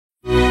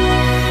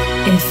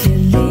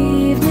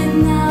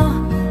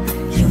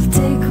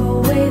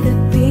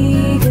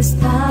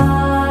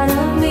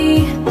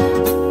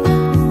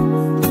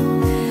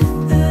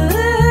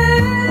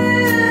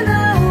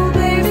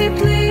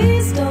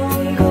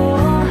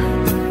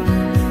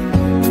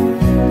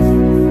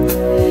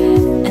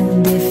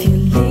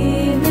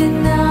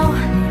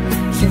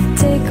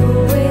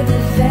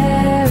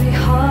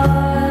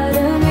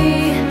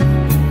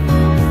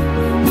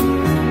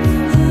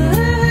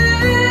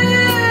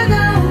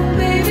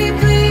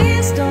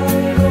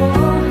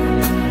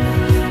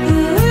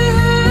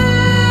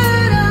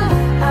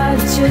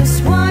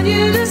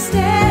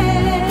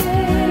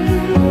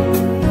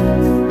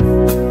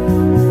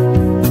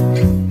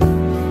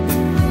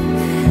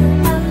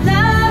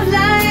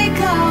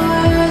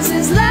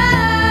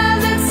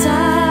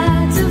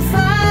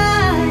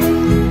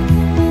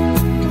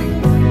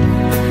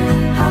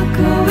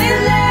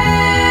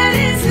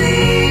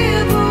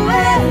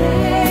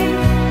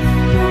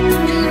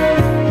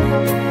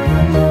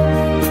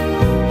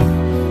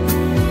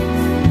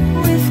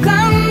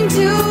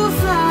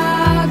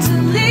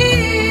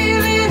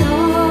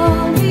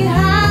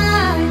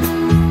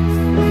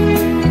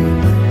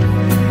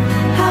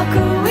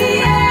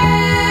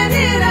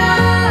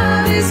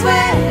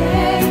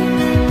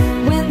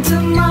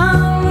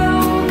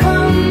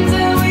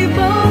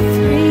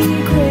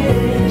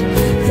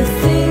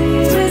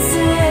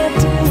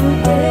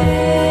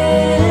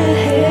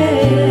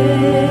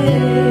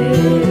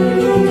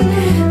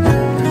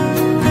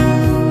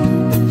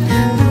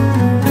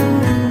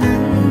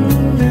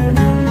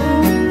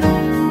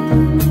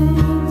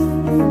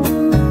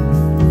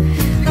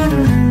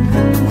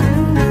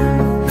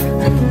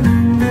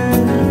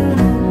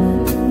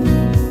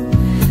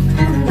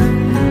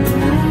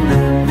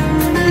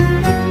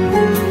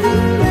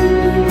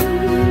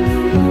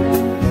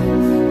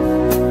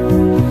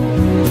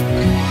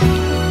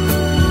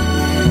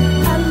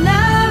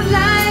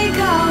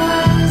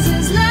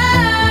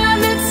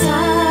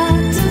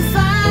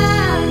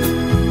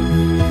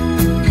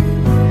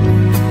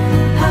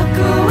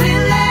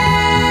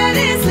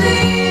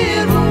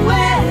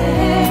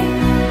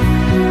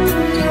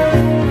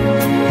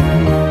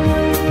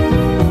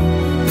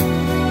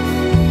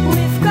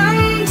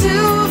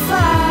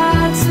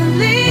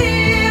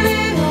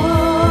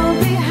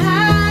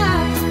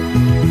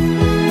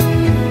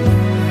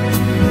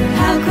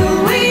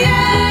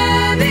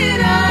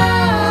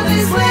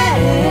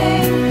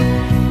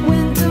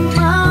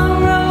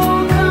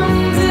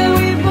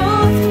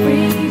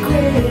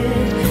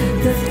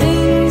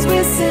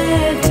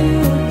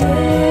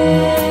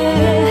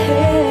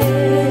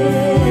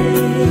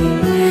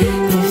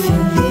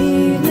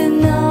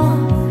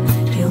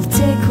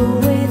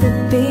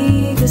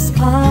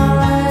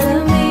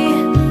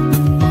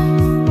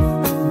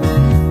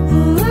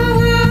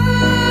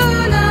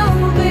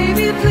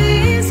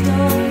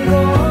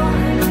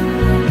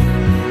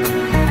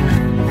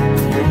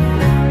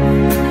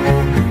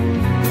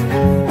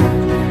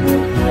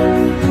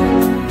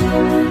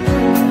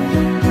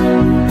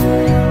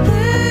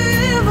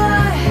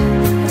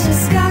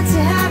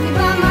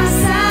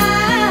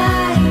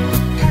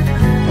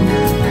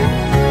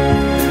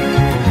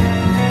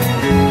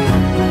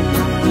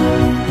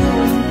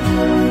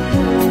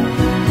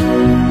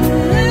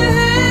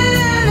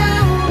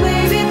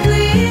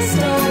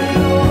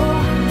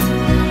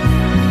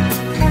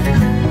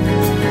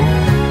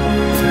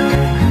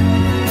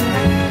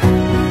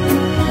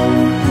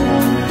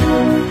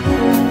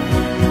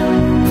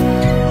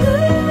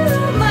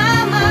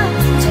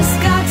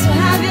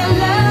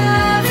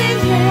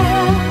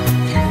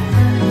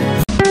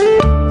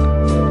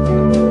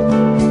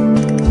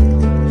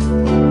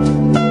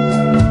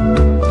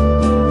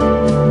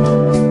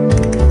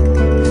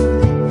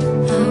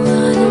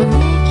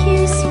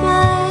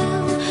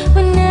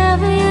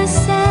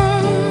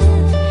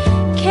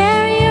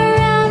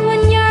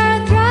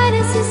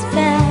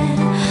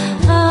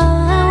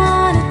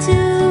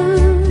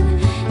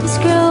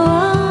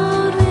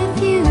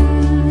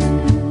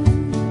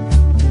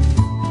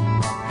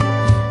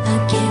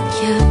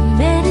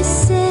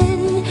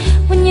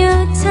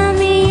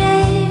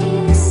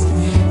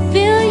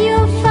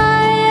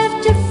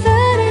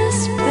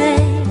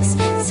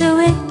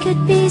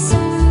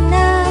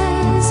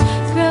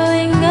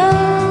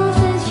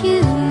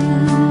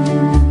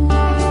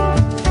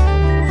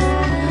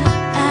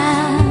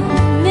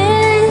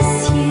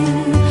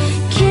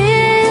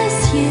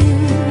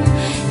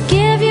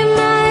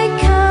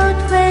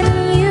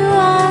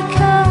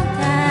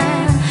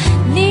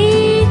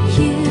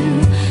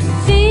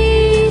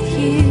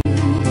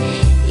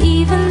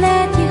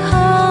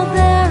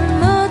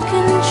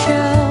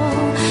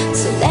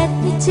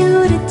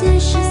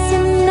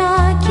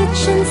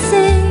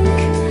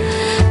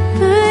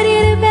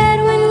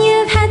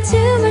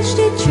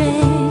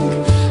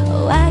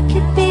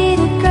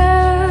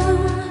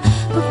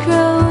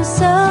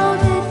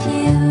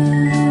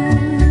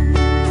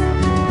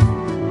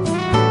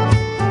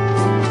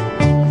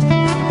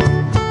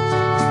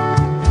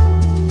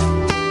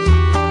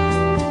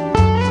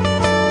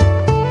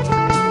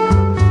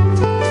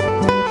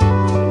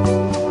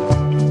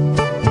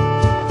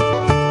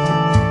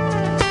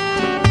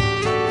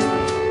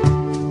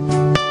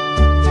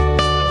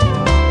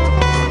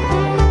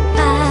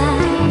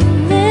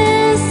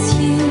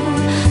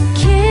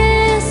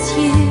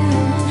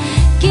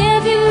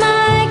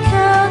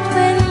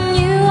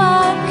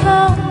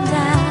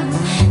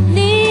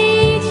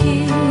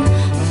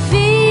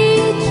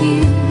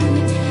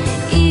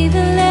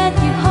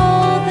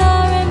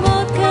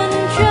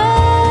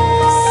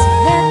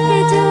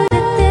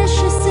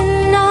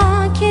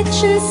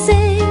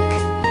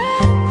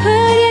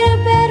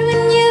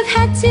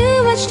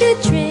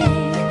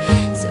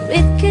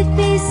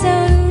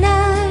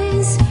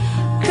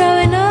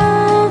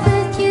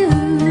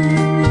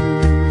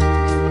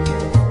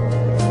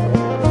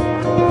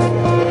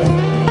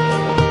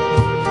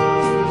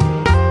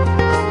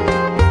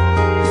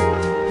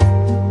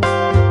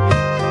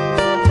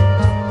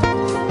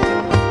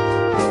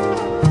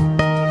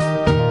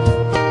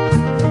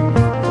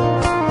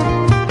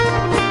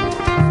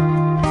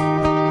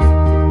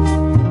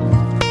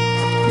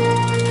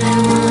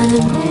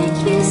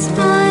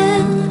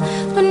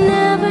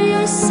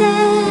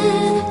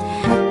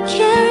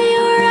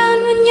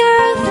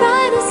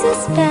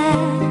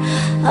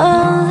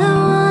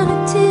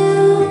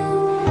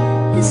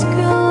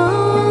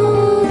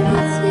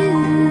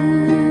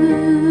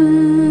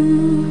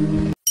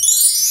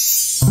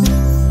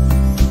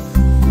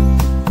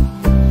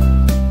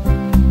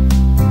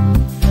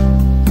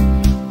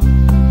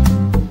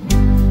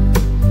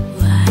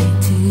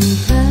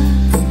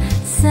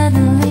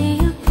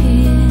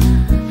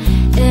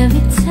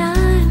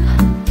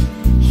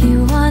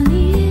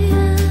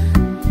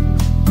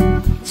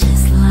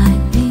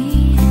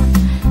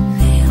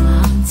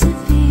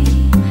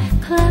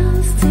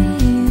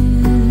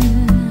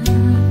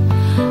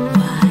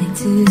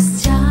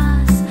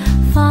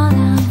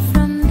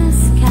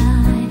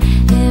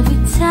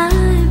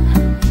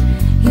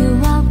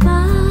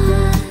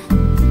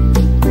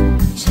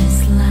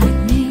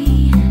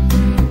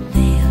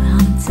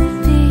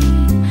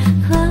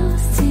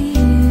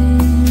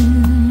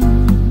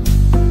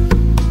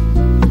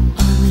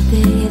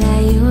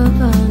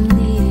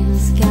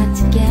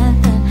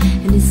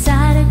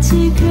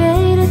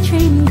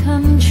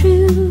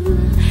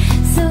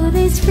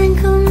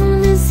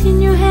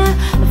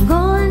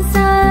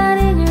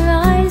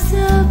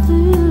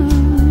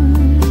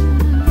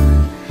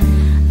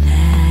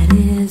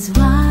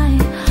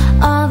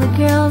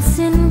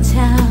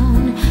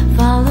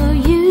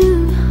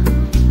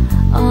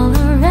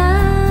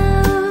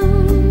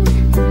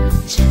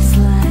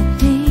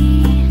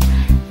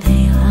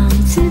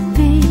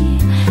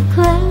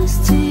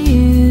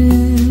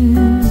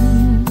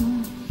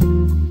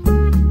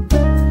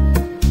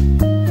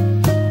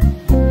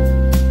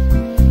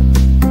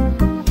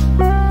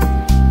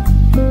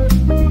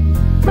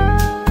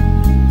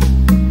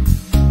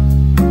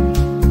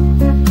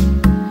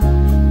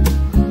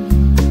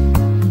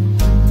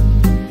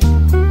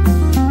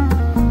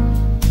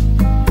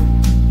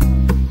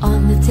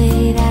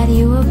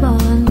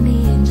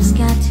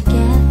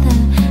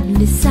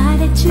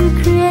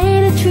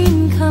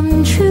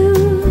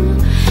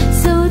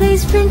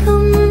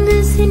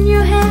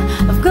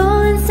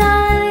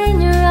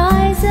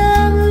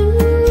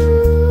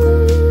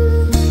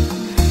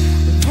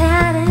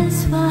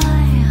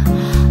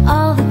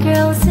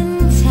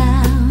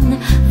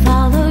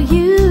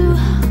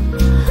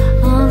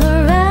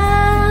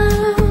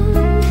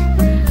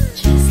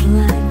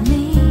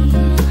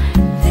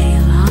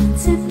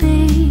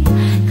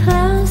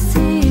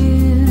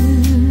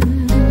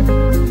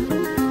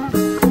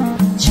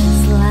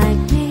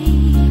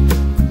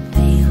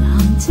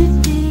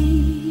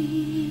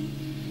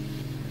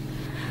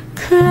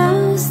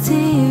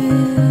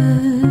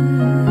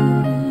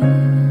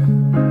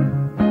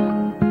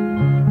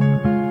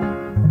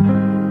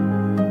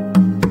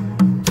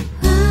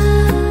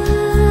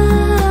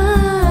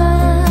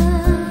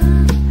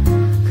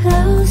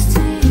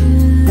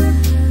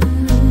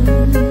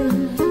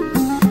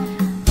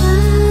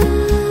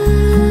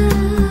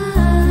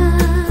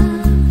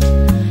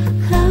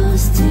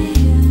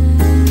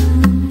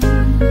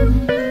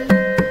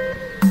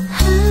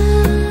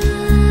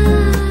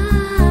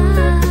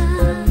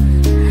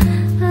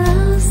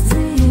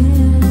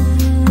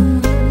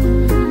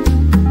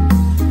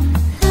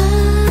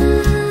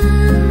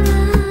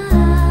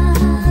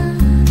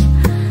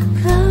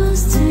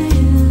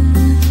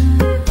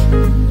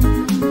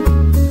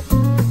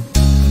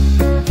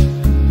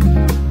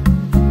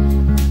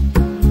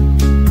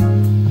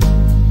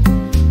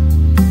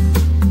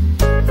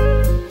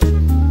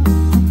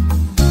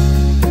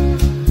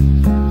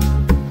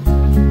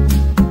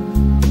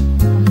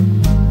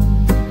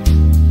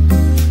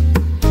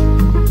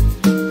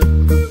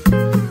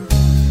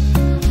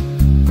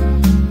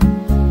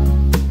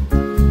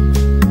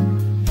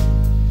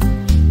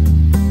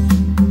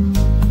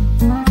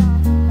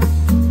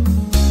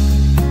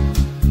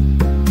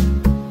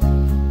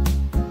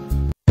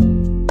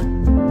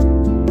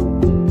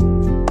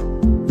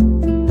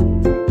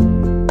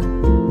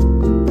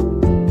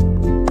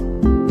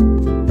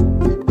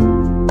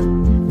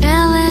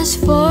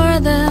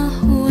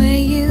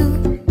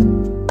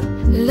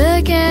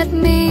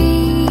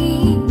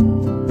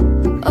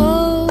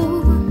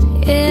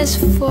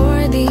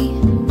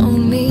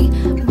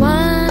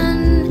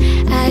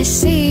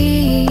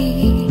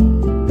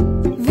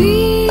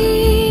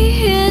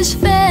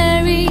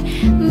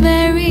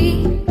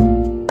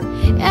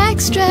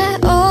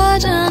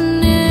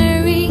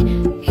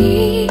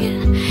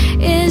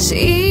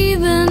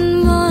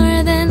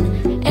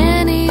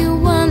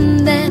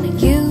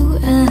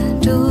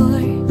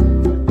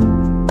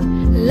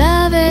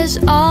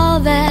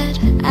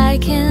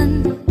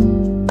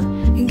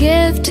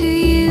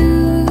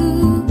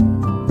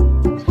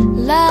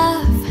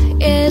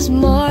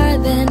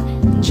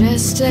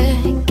just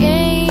a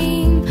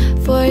game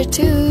for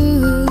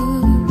two.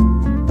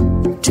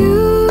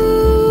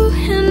 Two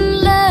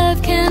in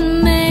love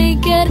can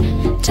make it.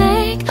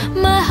 Take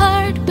my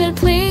heart, but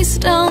please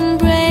don't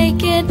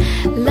break it.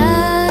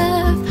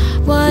 Love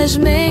was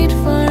made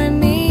for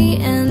me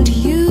and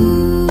you.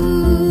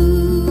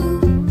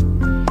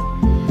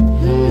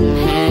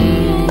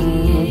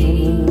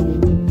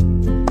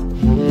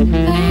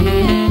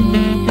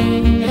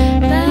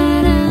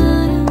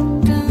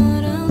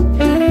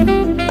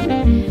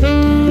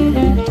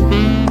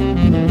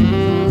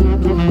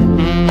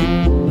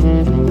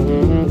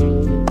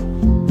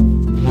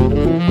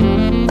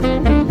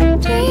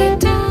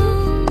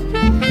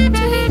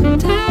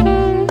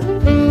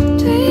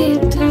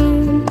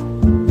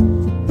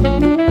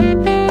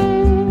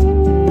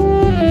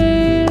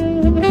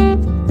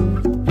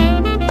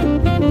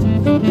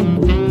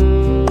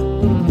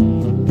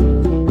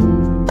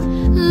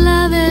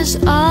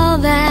 All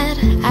that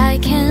I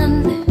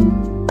can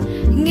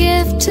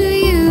give to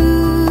you.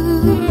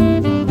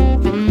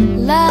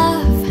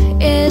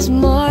 Love is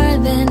more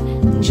than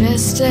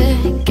just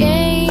a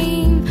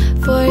game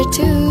for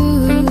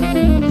two.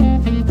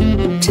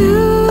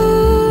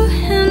 Two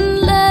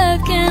in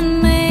love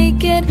can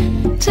make it.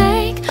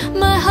 Take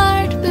my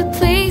heart, but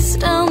please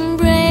don't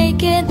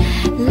break it.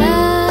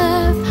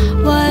 Love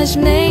was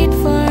made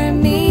for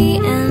me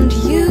and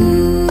you.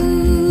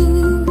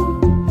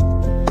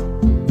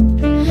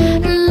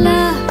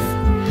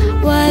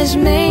 Was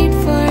made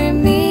for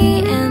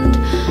me and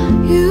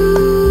you.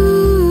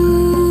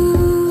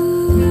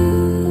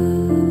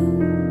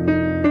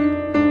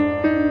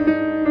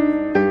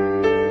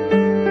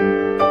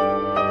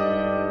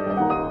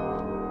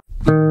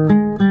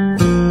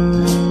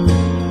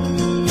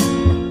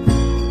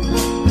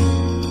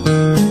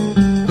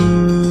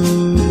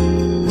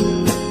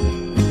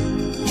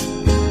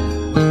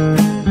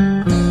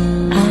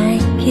 I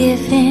give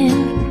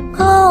him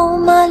all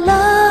my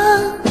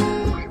love.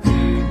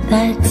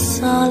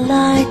 That's all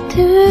I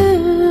do.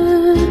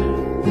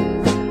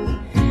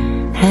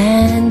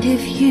 And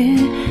if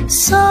you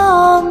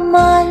saw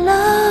my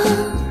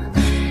love,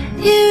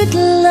 you'd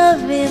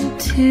love him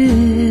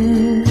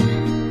too.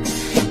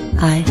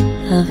 I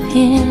love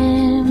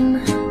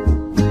him.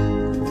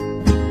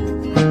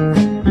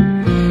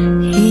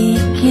 He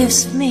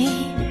gives me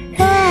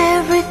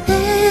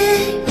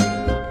everything,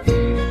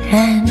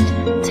 and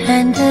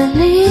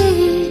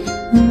tenderly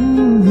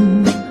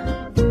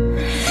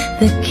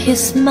the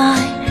kiss my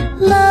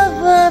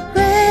lover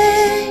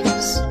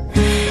brings,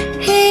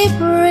 he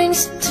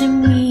brings to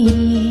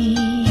me,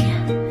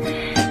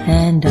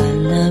 and I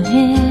love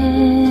him.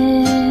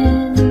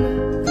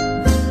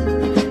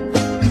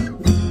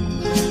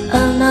 A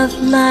love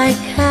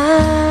like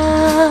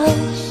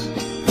ours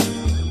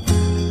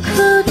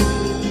could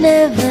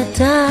never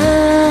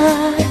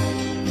die,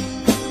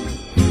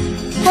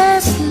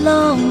 as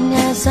long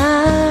as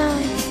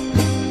I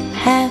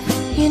have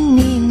you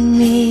near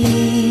me.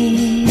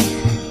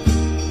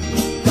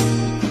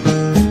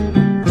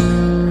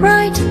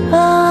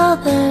 All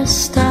the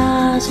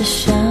stars are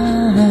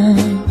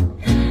shine,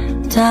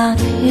 dark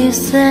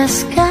is the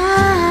sky.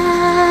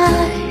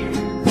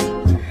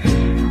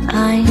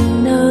 I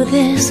know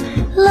this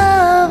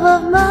love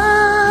of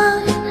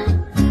mine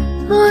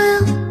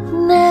will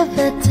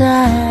never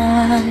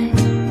die,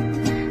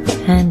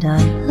 and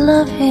I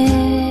love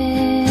him.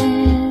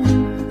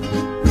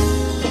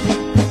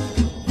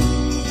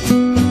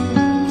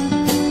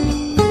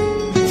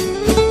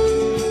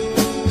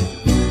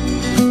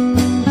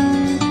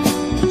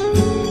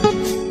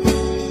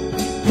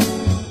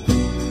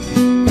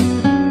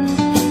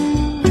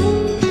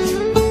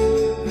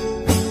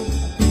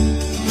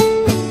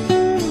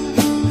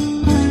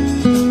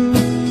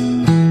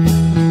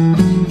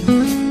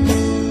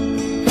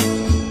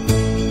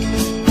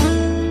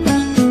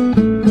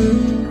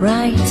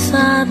 Bright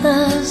are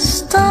the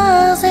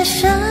stars that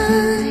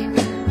shine,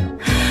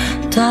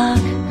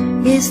 dark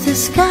is the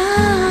sky.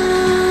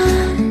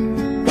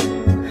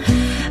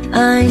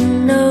 I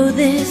know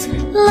this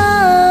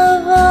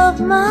love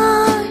of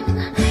mine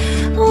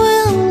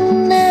will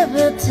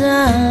never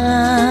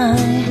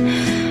die,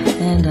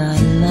 and I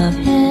love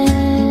him.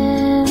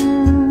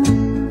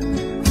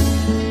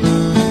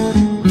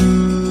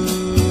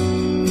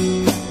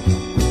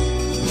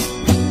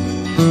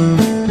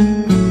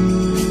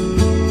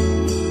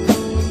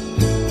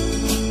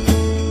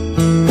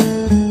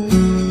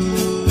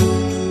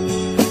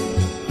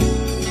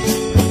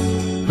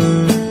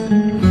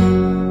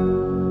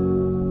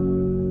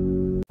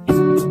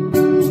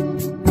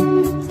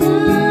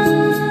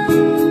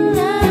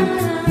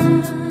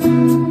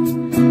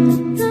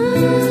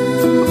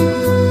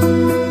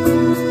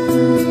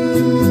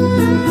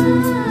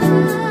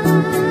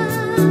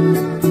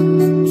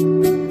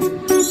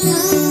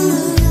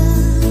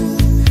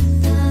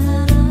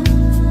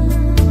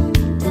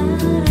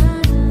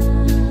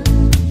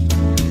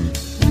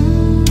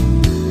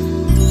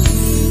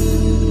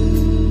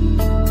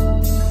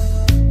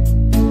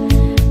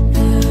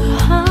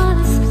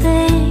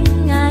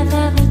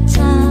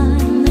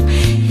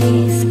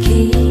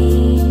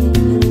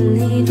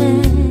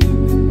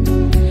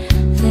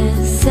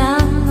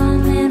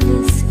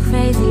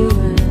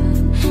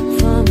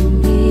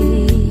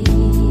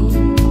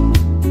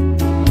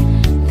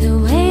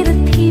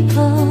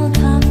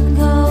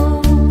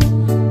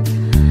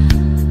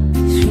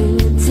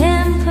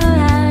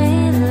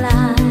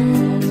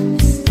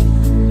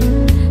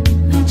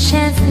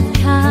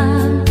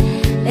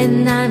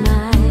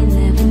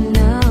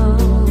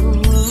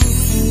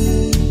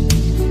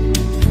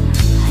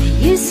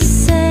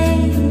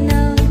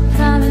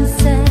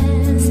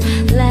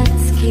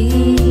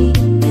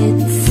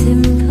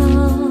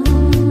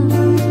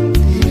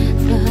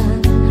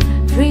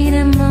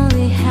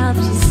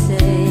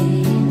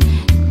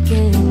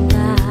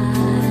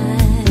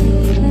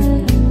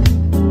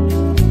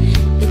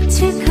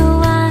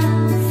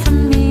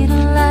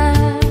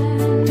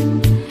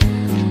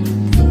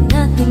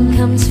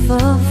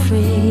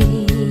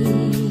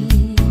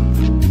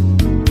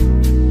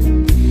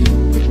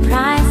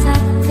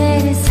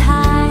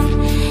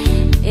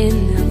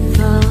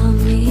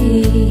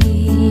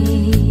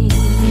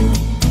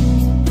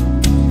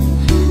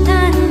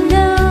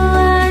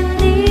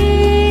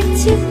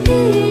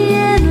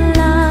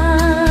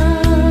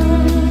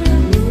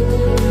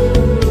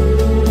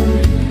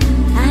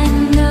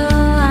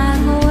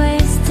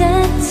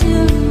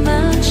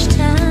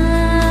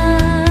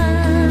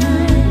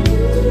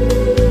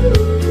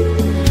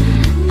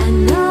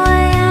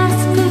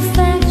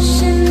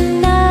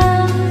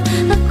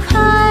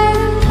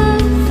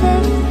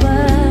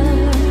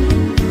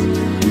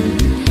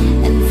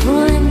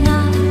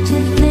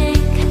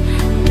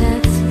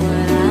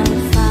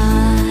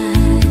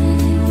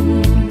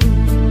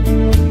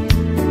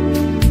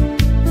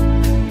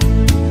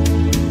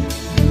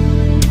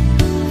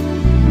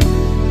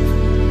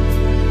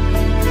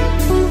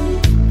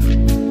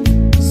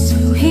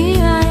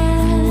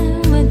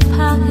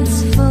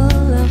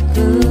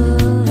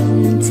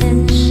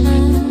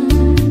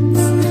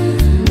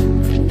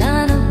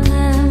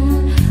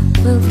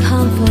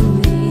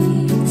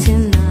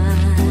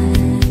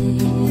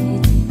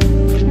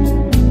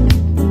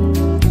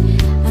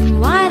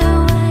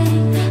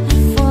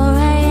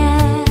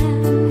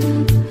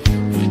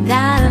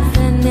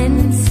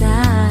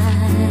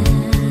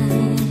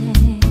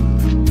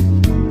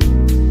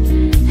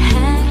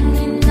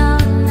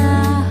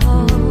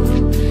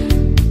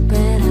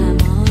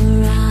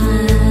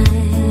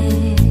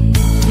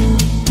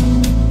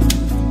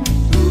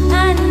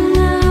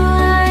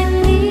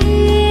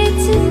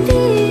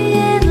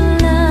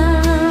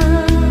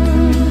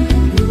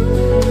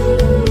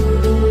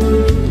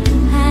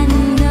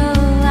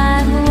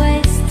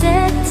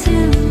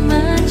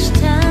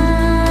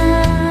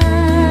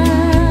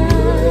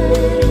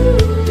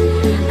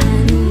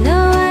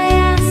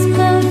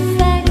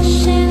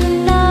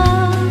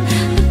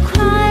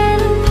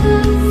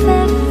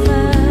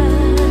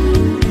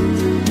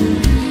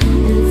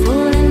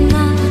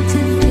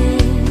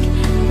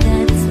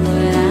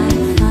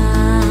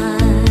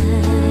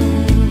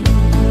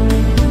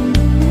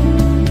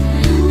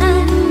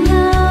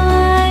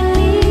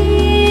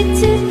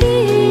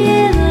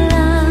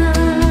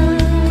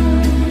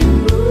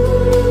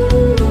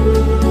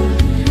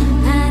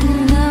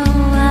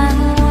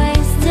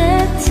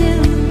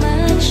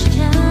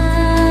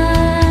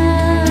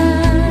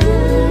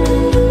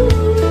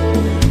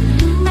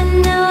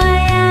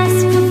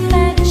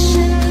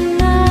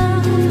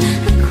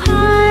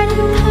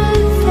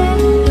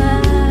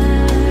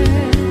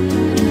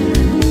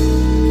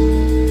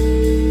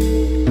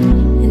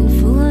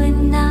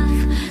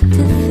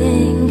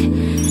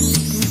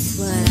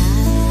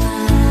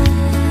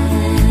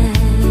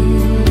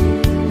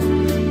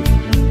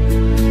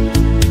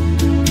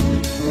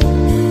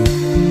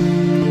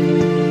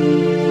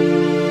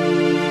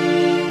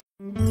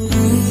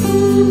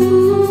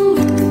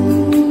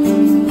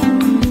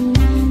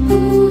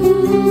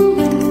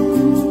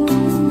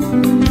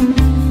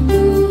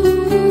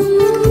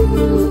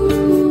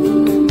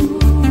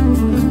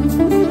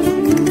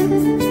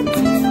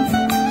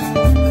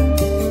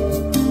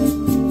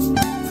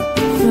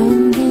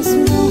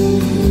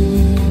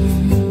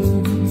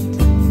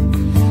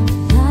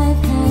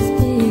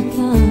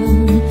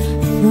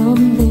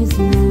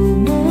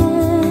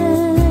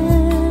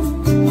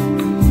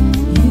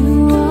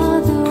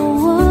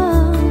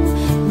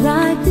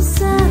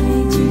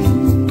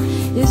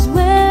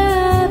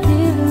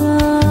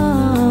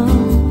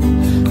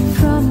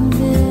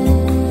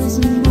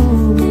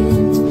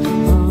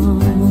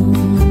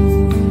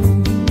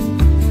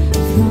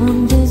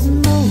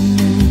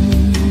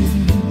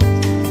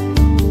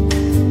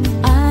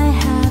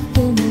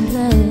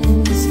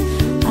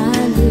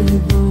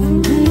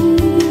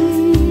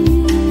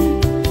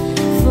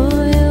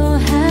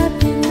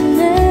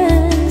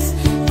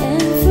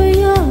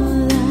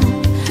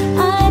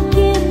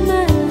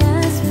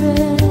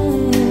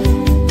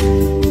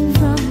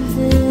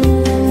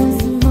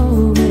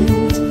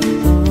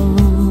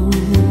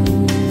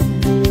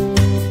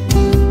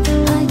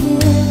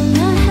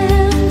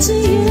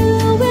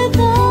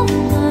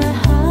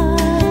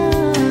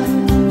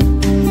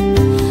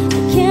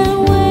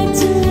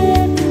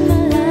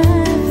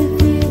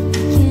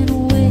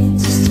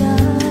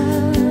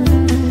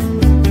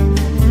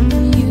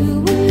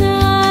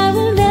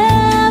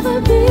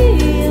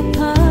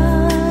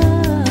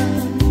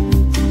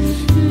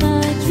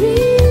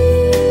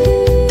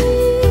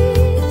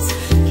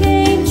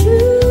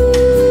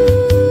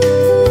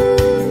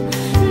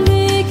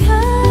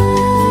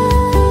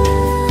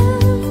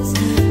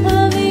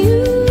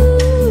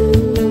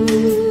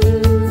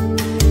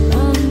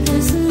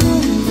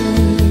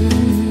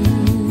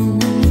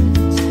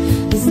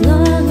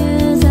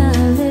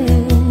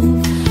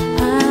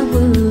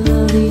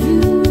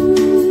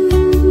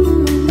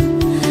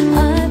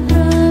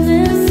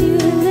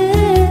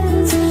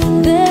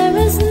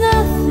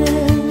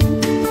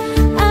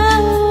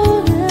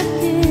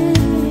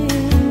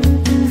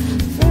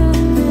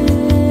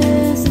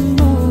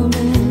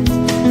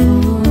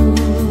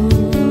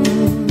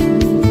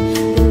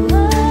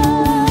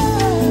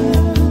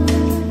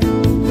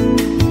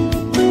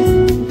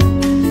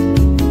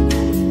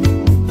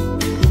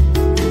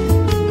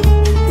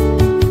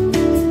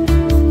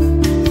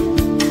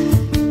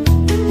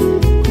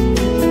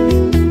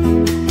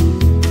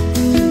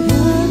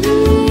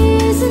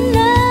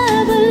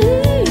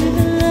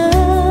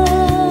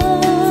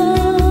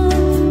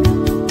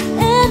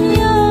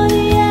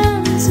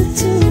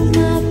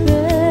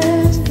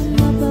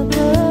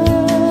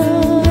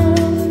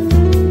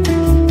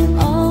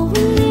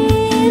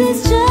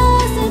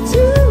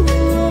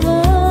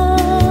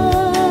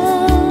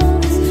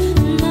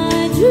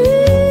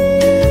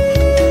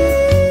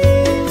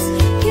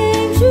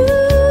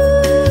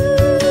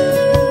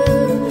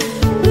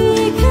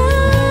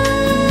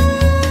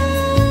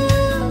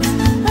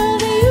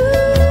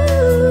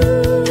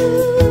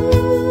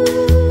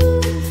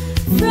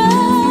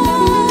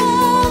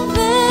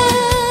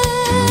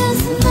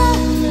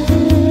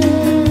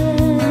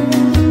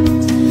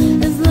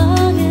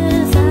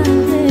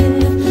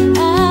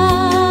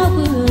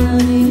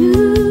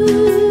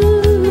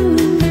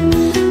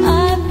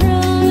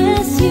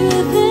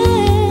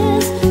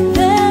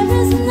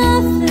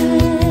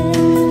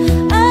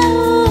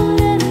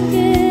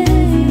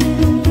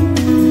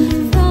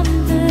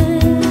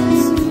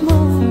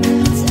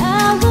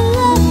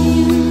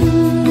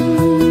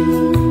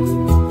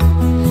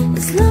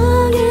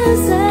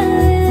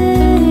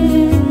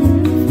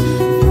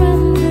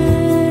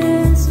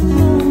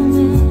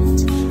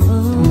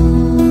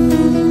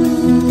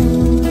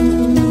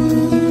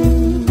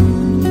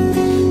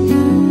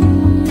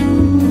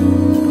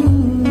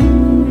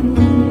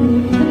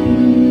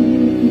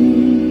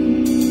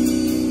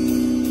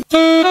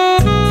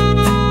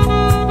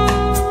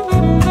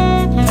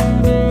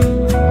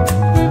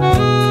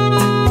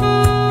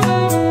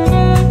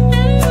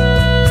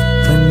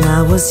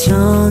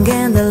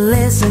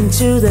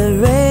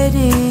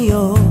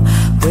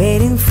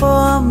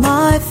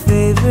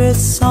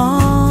 favorite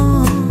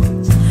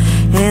songs,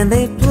 and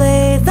they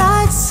played,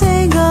 I'd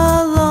sing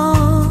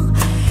along.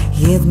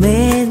 It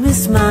made me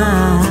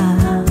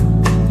smile.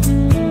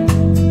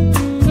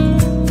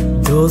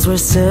 Those were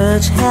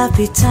such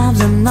happy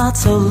times, and not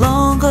so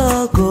long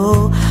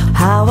ago.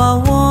 How I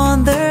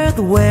wondered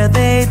where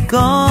they'd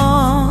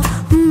gone.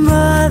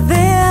 But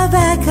they're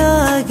back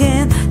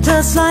again,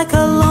 just like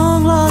a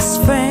long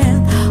lost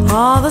friend.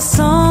 All the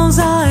songs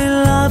I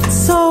loved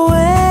so well.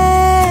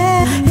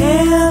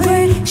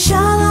 Every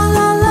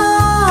sha-la-la-la,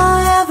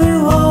 every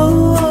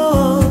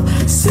whoa-whoa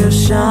still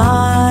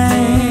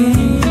shines.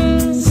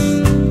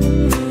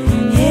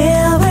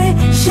 Every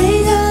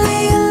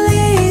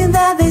shing-a-ling-a-ling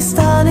that they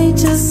starting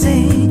to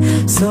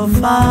sing so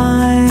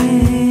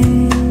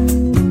fine.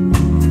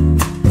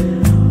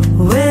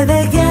 Where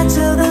they get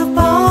to the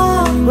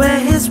part where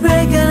he's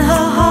breaking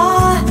her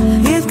heart,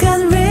 it can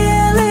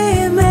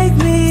really make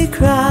me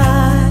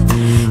cry,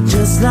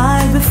 just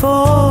like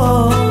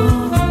before.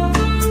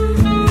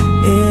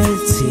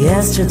 It's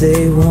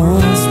yesterday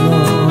once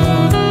more.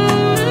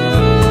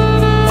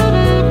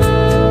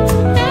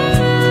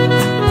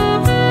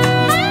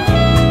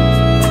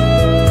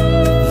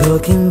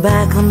 Looking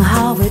back on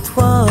how it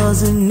was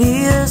in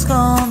years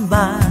gone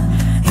by,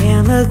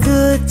 and the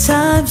good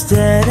times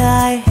that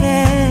I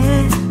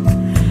had,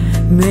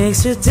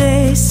 makes your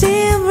day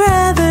seem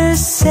rather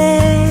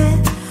sad.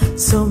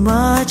 So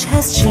much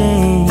has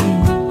changed.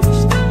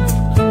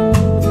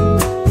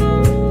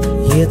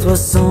 It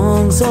was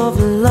songs of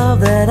love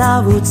that I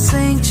would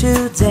sing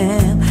to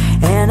them,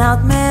 and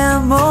I'd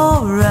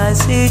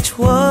memorize each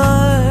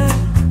word.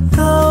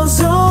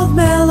 Those old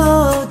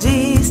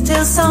melodies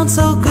still sound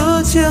so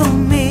good to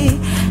me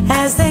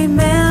as they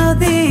melt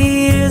the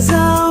years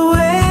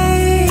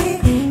away.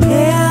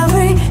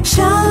 Every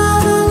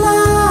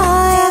sha-la-la-la,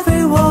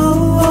 every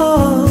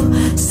whoa-whoa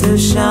still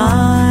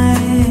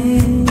shines.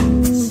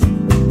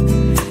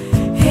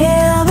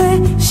 Every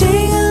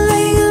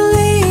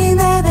shing-a-ling-a-ling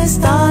that they're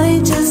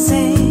starting to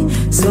sing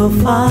so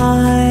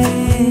fine.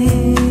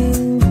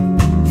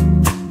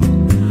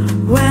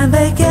 When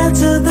they get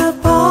to the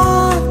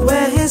part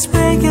where he's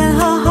breaking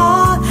her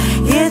heart,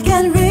 it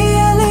can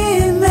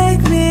really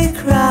make me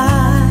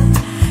cry,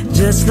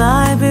 just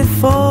like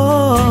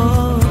before.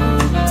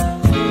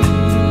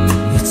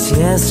 It's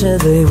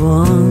yesterday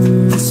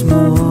once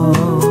more.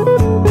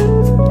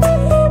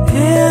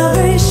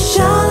 Every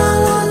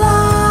sha-la-la-la,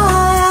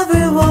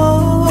 every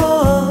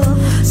whoa-whoa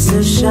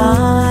still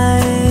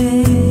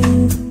shines.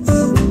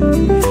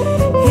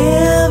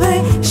 Every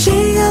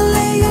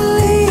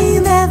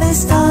shing-a-ling-a-ling that they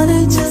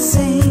started to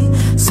sing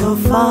so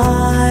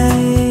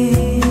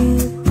fine.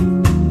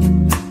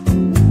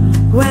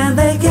 When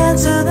they get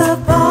to the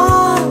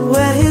part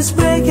where he's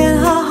breaking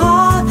her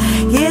heart,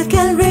 it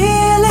can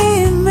really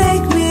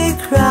make me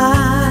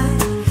cry,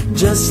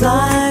 just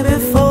like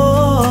before.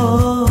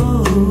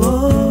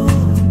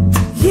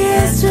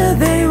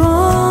 Yesterday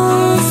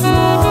once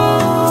more.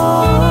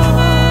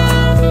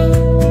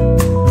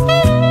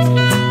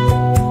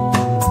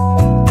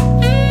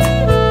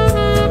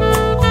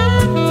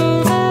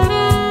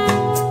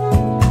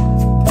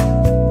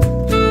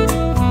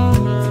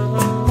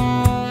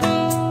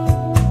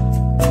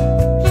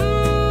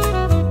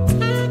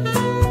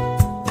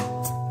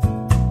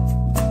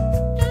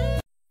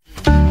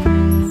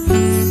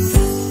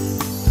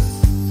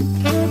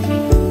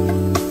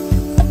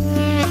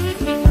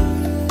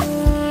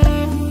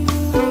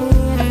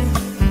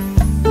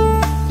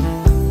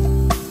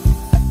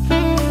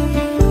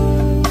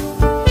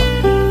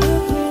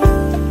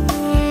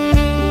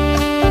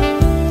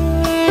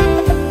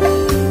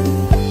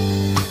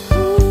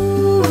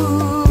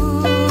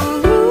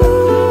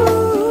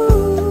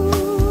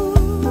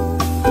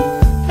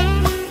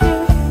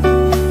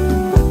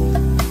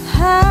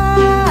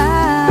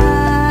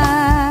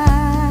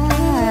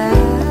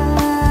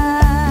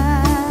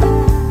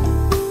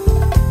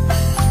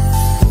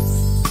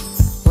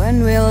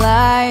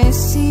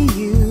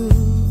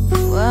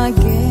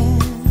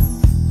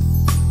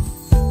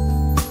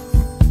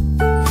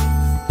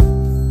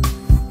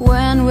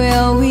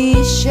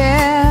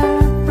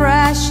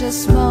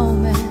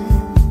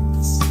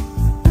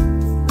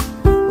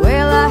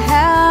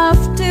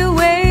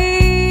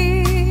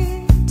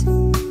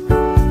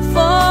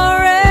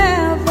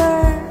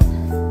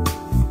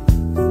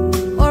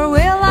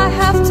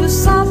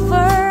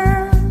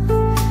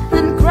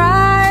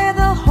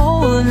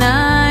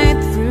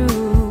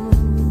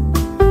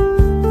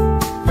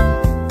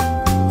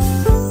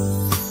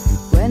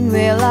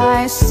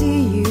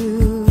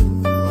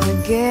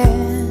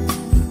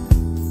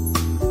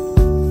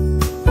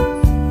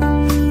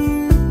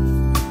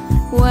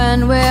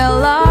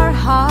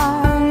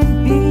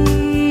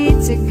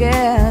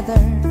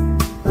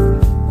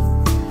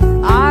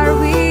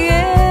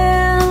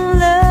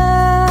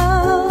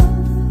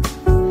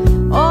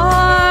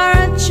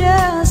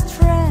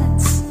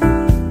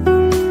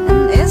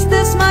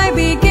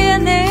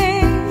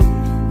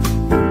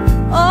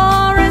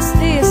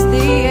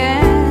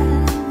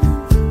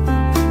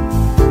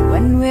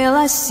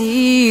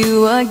 see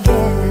you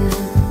again.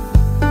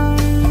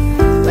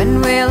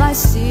 When will I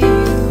see you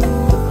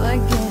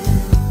again?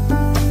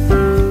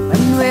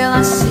 When will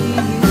I see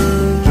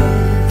you again?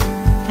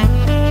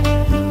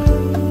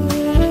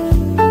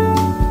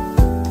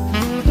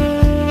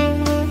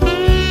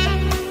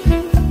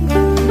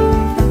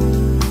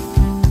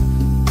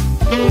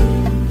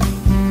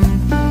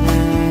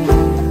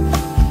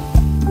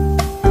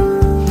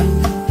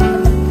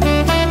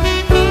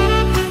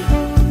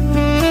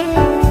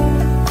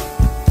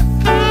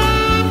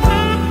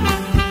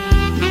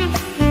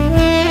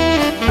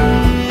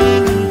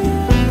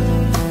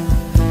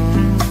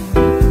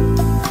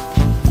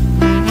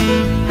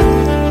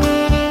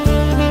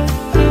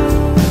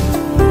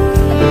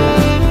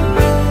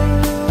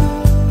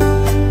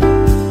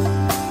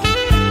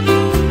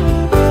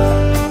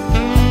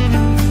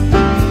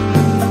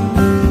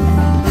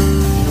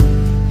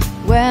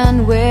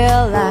 When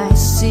will I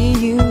see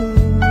you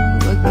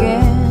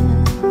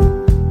again?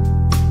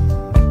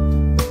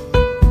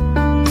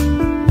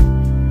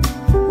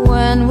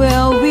 When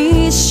will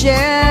we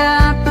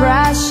share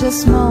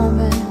precious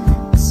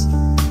moments?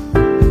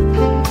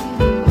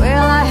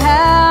 Will I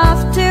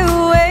have to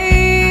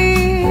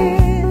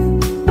wait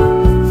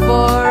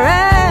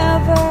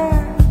forever?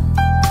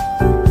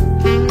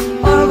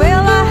 Or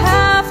will I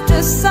have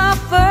to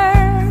suffer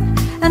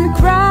and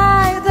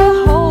cry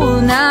the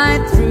whole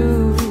night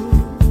through?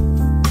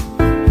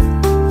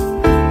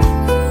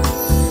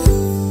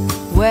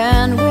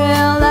 When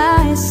will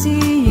I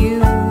see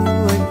you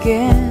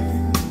again?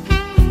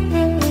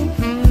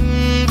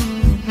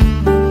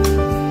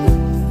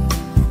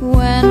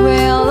 When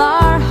will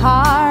our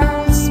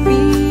hearts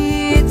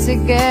beat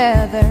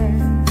together?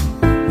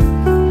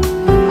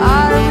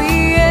 Are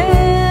we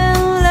in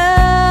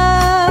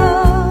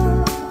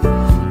love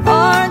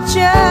or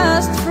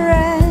just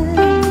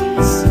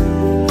friends?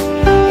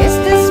 Is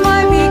this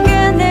my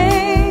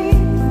beginning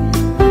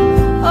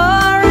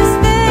or is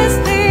this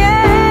the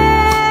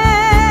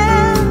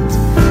end?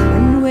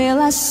 When will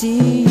I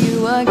see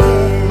you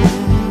again?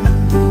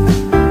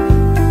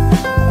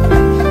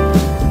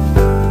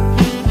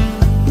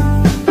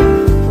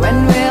 When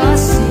will I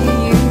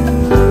see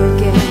you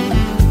again?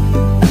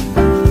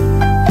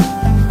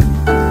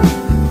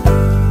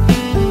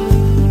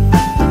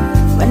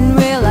 When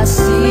will I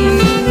see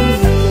you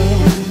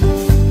again?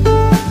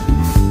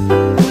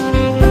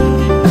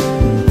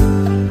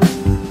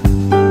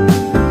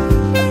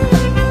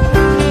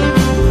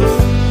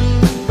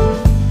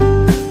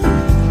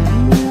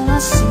 When will I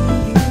see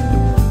you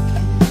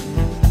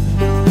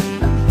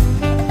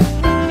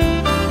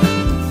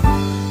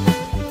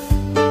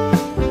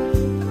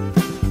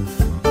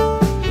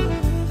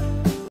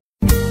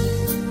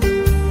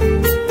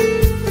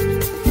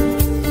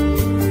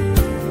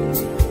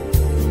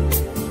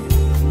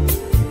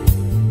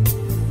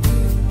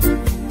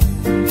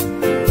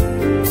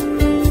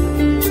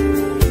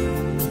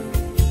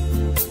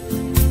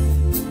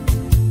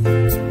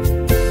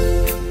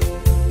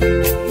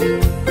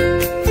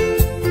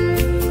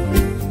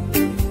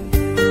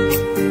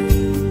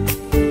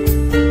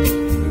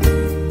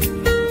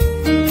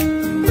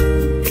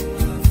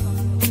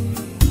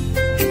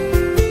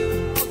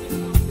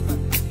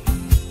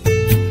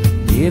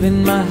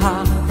Giving my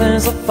heart,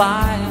 there's a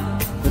fire,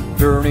 a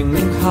burning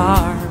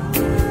heart.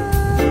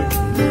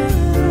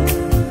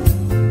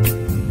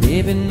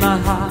 Giving my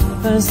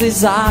heart, there's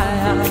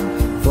desire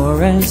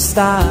for a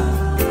star.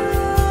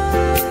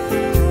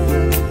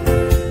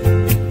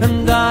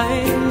 I'm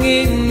dying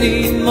in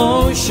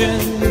emotion,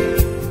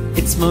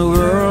 it's my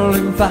world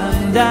in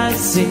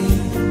fantasy.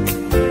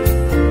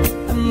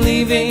 I'm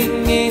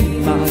living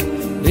in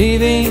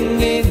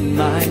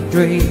my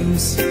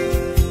dreams.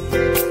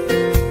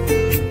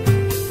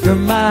 You're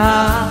my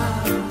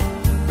heart,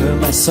 you're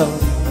my soul.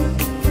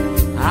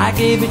 I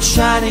keep it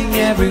shining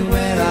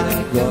everywhere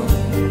I go.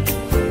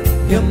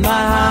 You're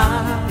my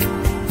heart,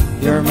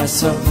 you're my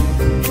soul.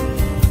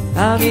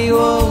 I'll be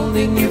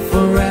holding you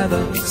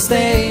forever,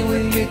 stay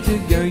with you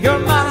together. You're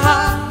my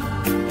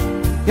heart,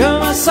 you're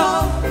my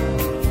soul.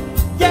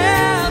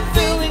 Yeah, I'm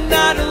feeling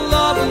that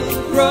love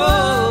will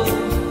grow.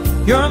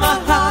 You're my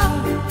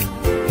heart,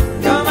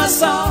 you're my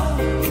soul.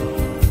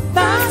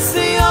 That's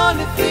the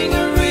only thing I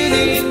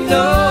really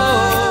know.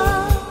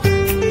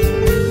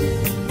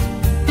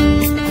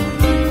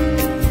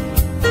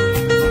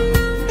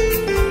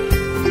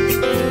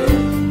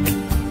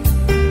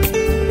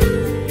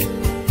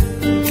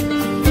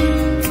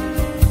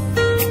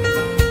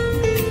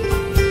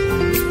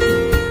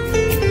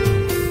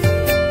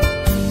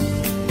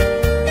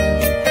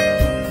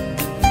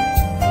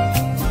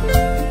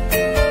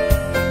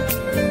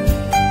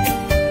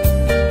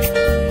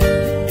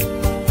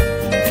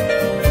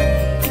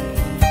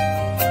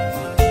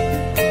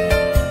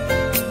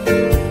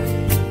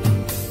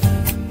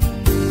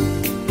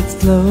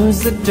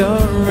 Close the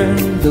door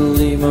and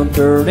leave my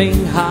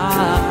burning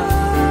heart.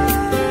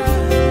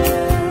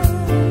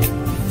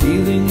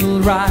 Feeling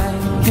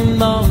alright,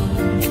 come on,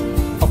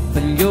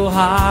 open your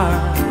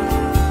heart.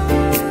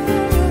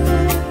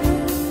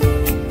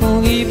 I'll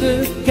leave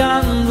the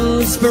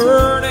candles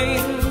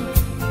burning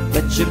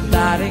but your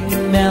body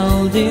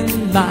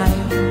melding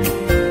mine.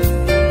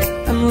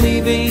 I'm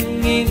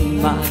living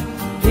in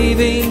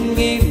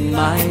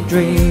my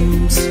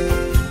dreams.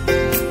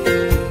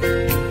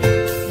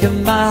 You're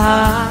my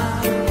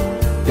heart,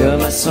 you're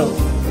my soul.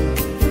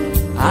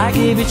 I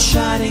keep it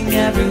shining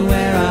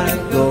everywhere I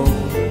go.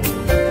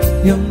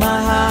 You're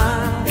my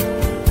heart,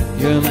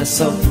 you're my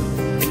soul.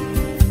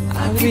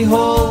 I'll be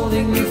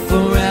holding you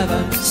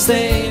forever,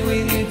 stay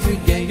with you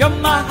together. You're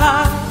my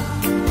heart,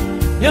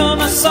 you're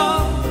my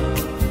soul.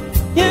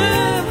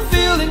 You're the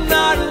feeling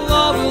that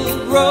love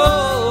will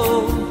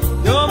grow.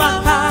 You're my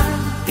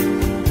heart,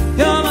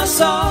 you're my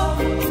soul.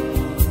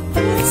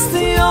 It's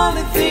the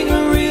only thing I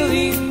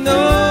really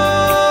know.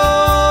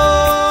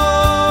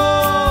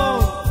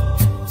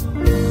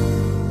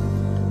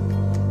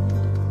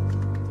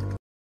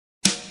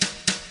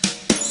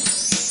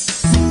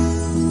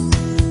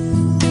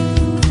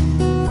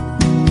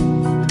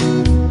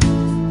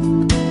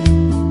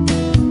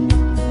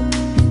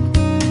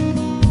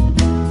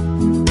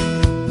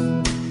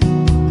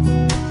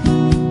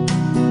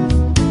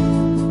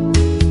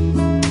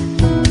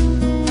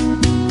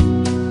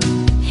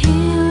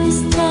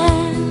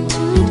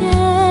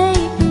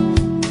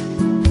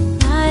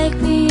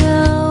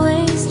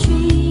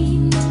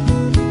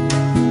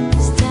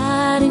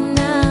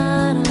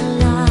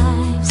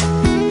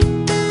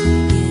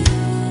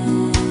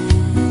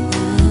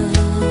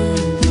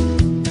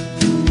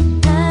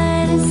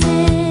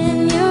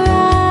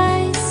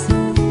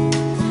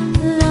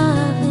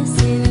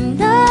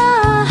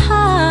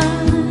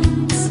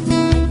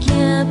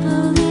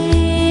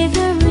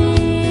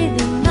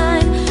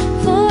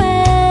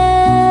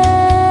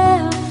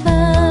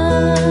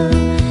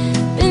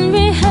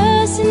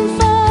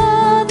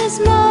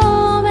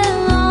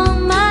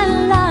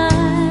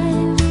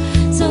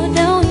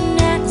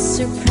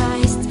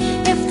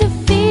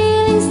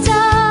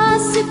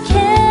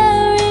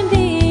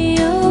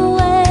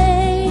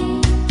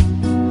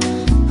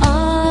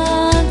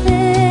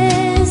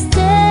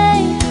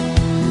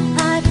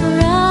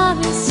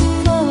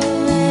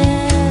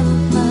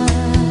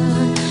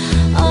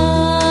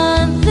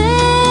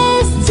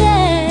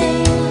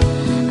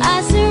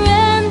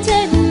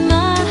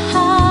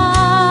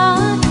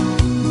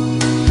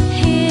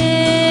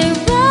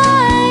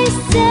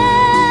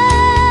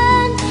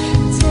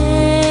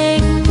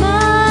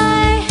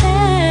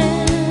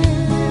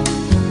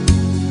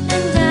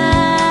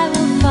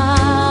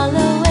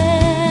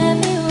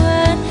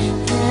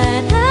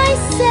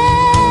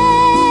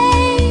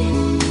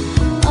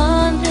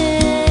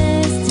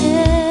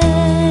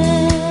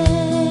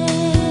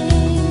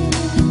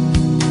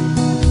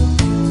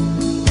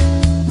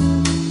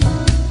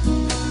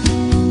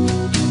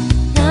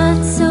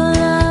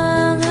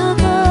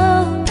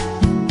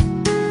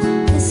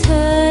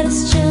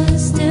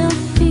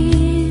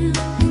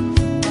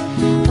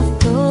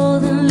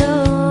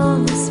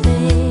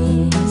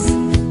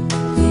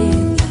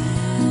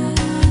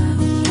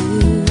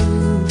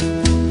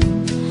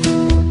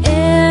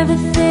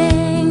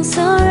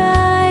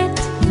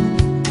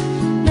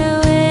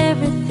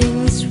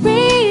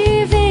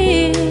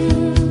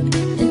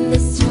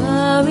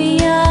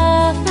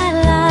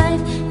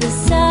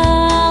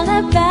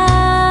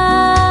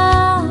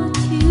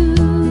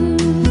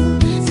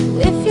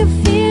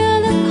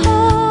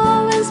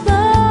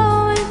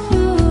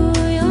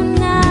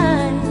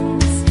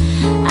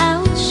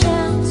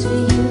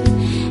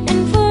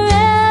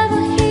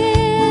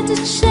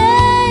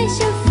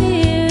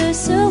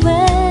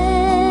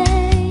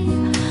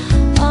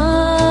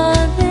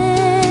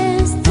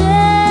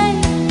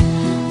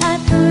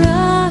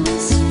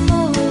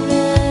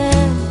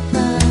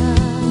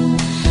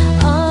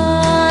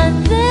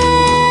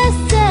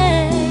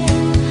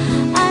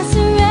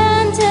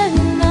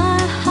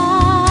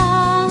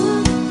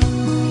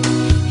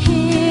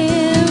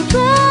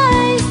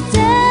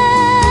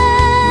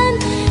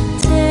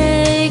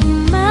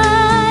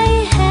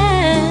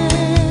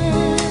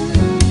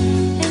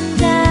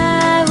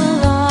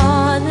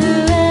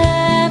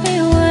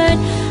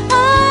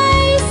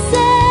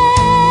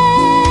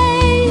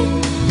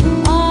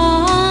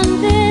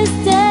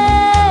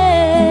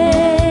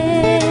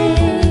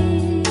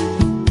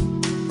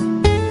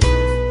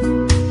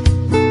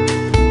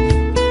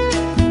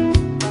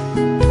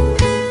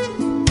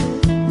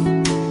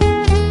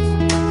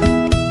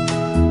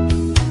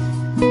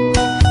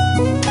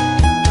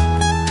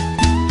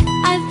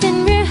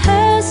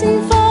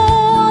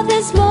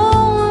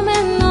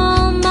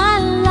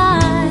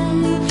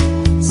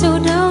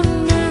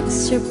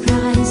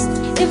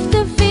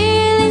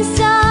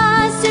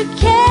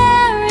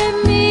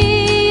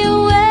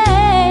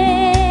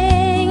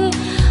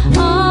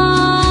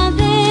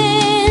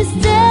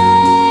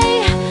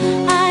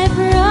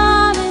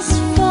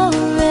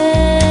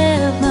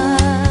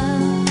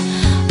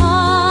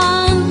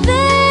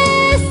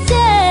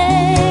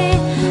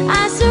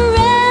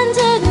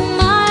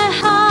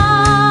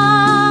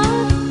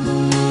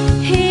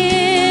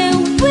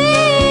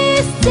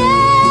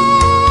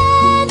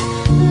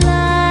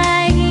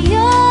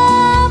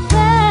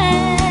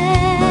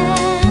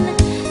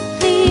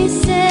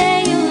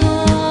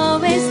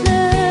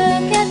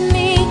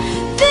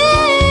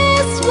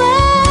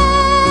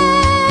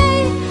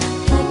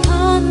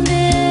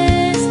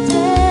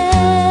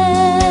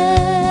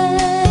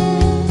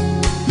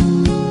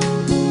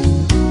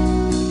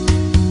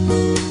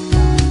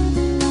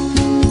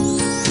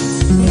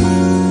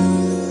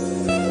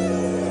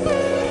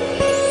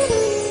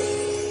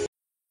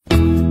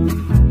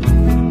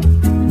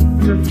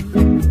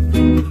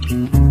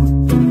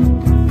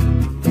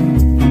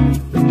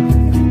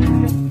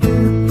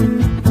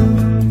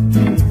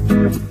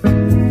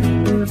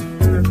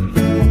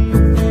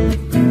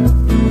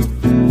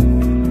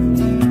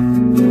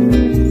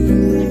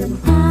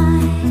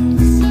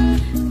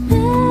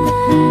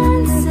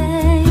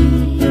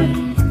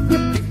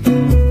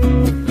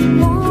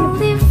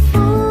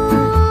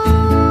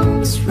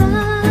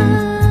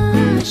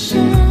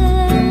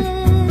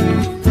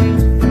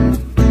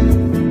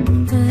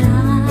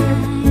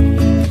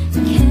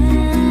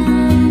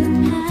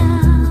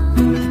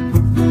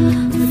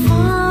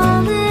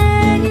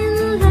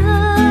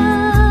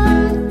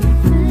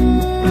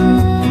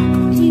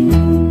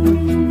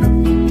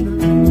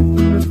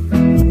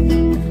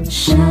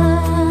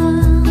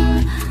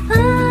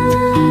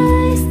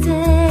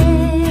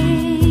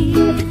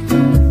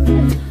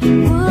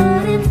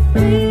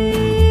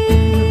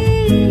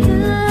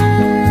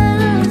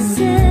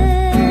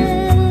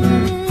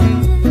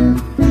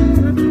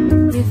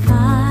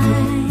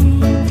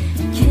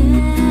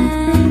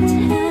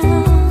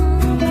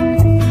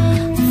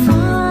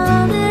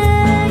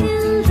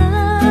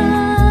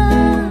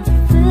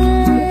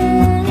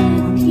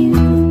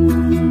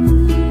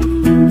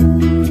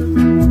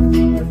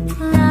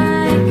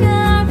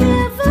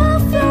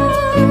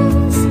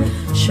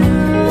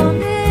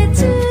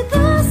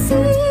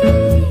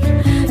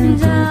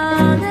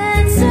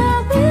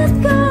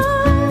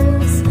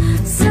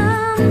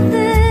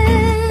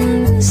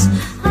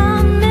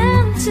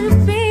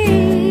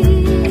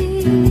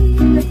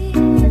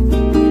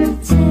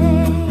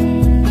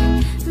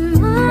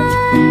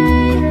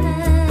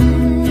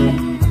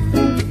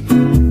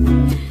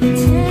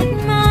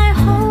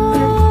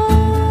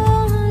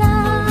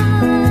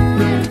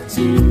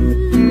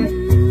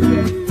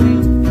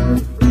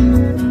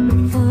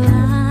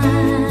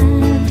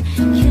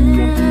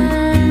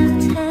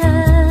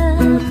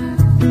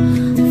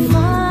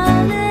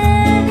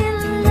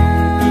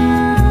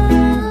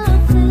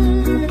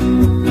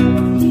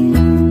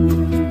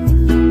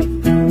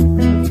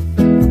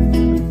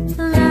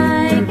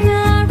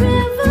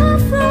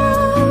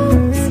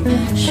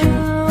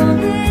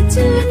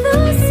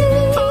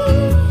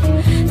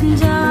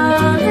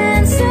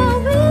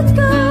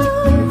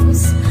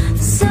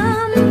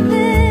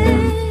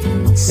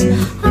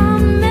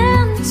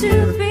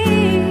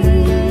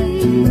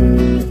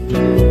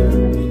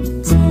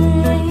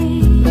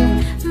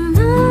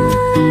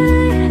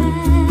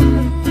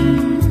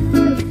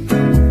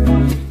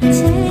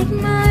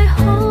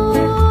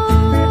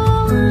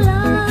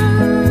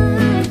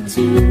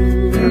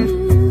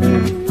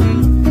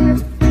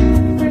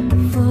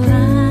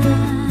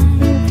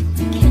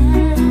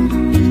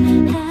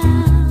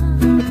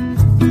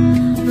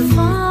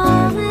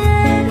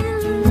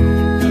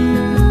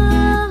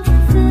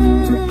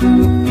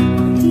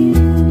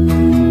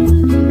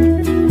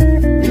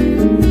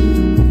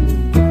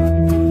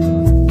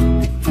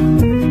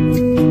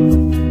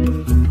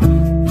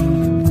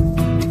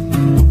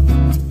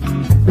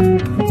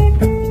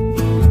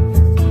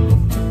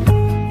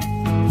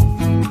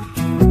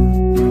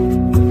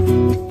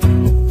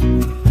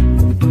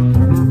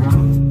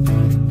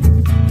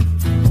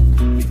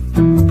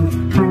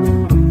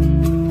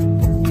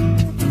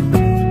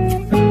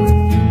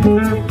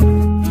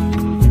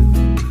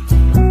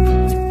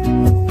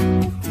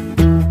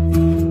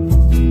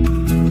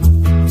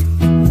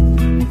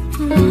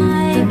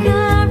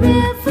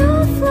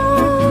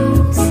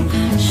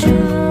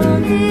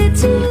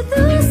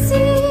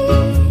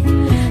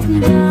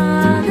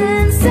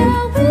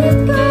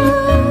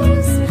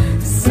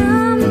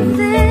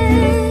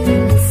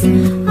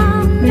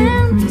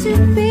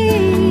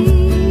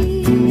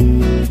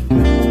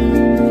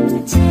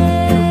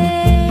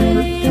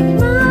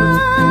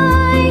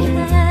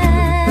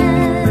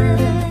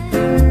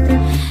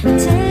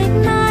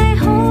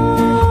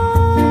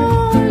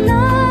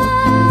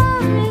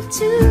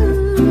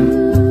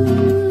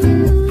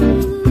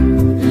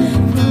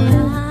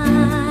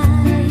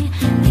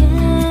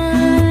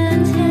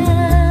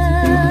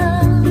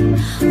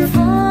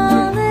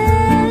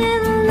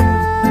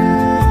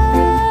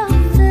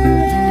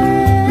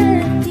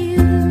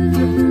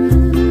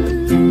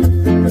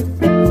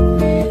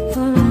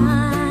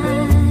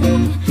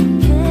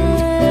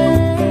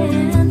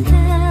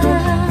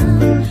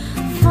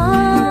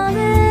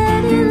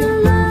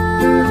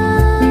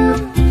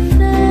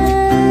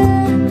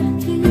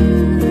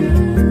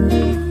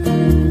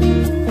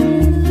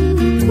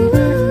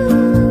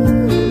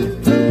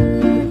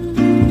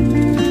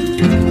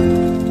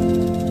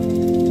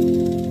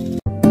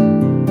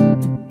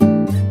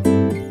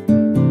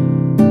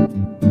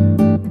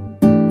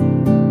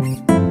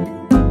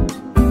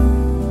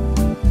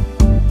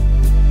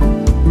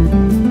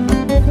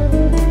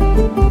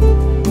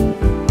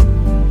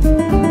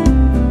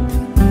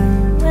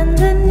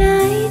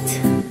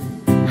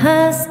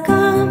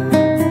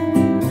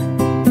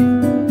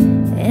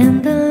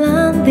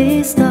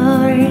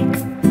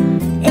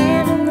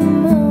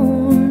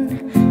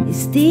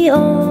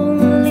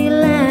 only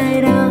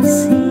light I'll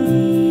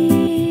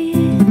see.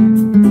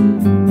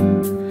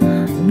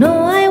 No,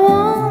 I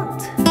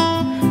won't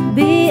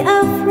be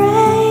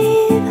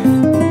afraid.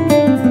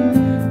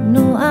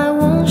 No, I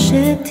won't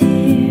shed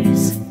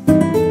tears,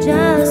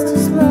 just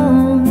as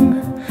long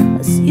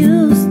as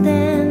you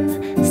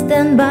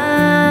stand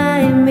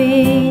by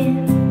me.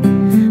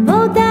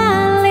 Oh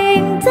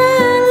darling,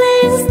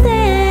 darling,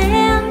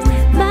 stand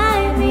by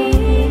me.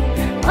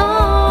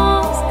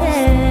 Oh,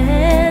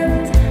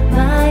 stand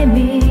by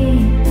me.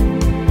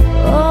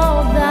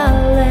 Oh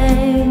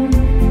darling,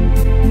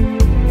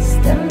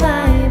 stand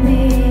by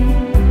me,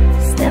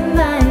 stand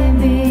by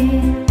me.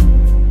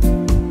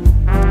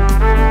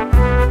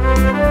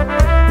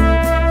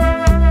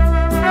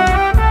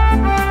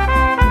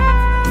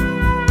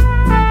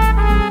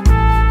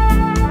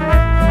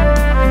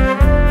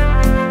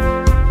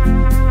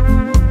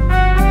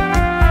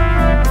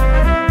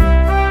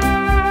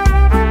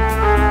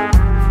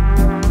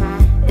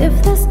 If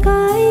the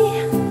sky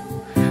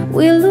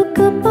we look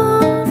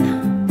upon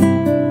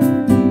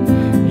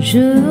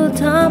should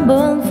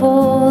tumble and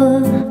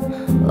fall,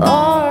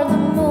 or the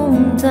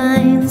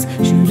mountains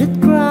should it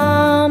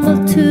crumble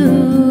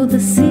to the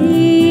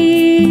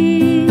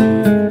sea,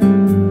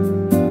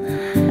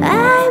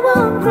 I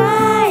won't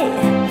cry,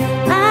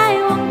 I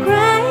won't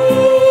cry.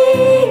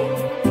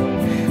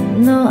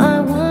 No, I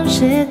won't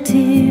shed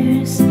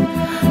tears,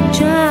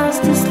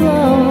 just as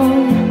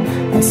long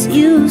as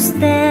you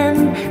stand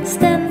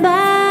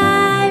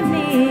by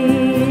me.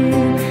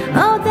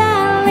 Oh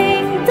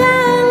darling,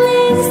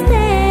 darling,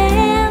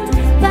 stand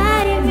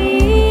by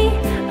me.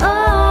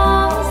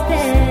 Oh,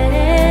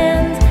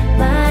 stand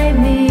by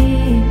me.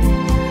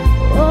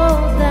 Oh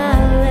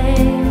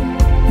darling,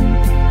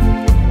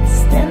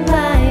 stand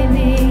by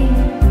me,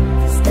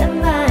 stand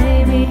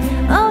by me.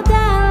 Oh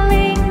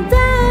darling,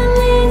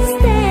 darling,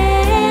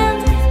 stand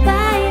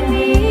by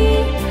me.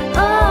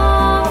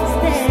 Oh,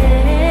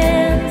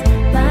 stand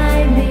by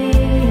me.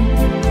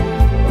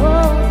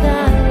 Oh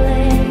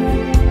darling,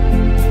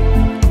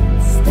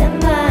 stand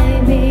by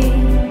me,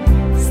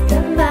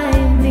 stand by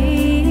me.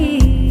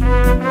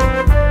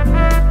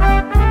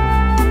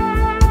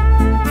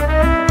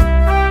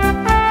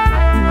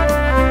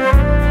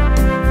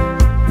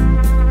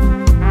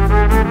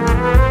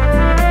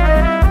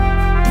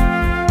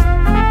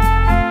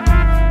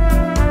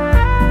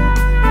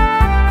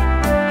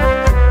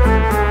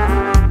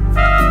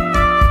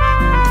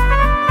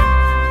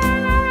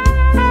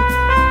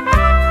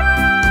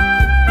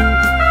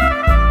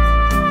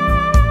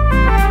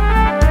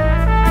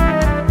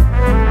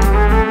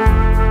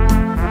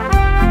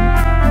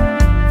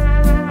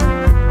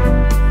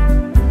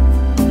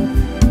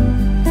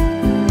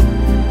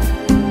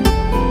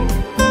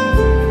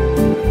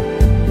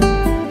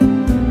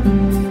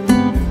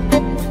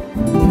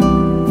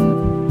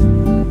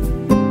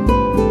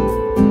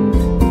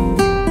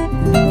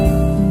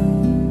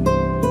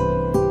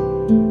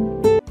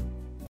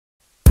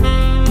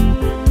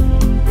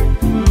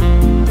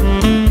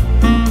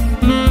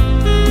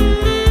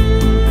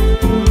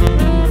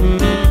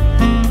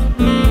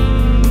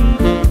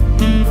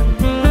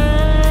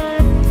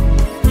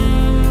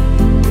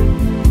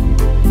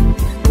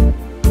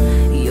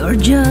 You're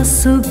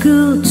just so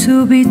good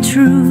to be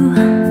true.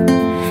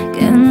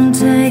 Can't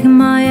take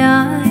my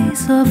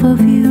eyes off of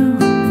you.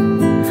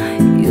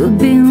 You've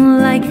been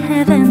like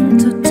heaven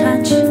to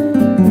touch.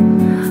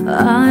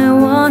 I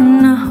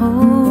wanna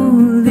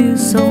hold you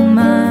so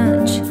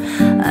much,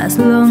 as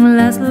long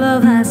as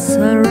love has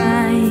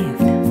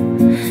arrived.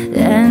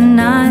 And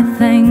I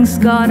thank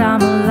God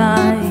I'm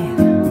alive.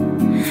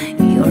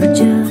 You're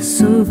just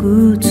so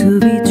good to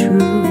be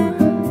true.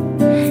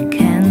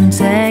 Can't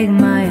take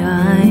my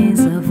eyes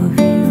off of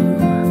you.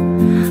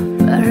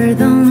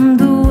 Pardon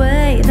the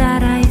way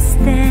that I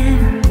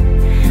stare.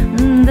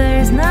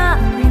 There's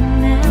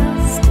nothing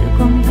else to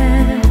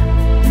compare.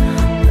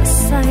 The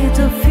sight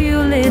of you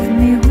leaves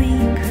me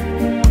weak.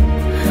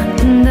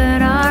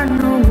 There are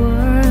no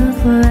words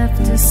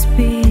left to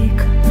speak.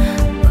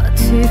 But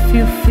if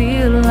you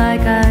feel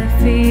like I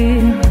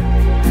feel,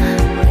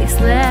 please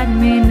let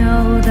me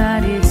know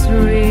that it's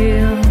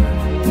real.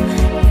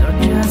 You're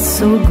just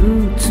so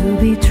good to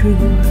be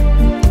true.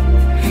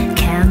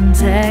 Can't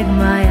take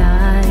my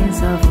eyes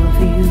off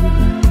of you.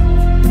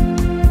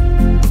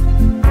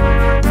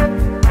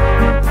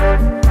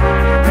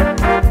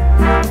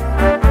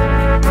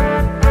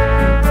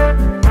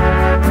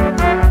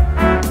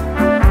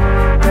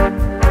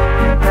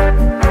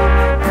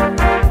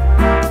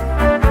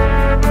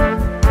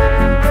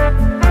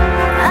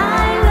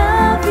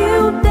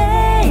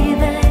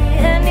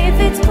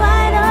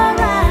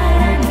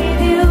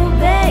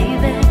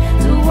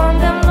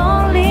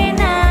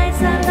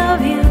 And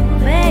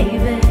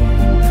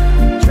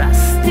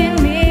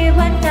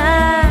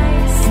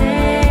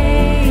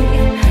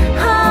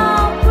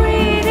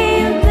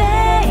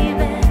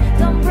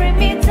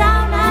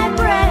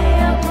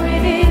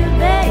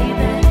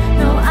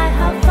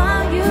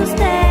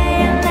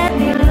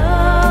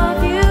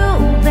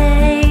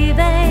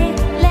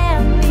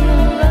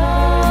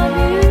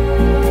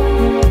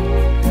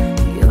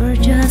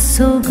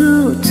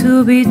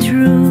to be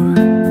true.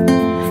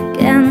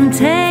 Can't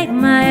take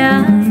my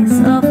eyes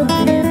off of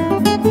you.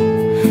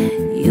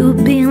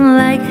 You've been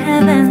like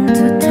heaven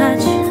to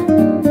touch.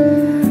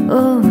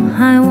 Oh,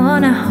 I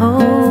wanna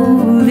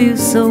hold you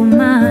so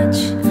much.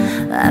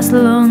 As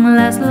long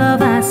as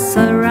love has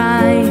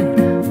arrived,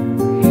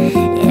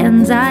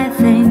 and I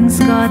thank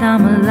God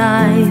I'm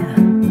alive.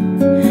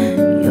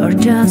 You're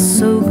just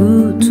so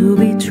good to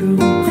be true.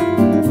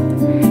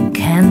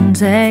 Can't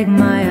take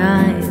my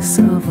eyes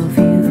off of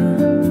you.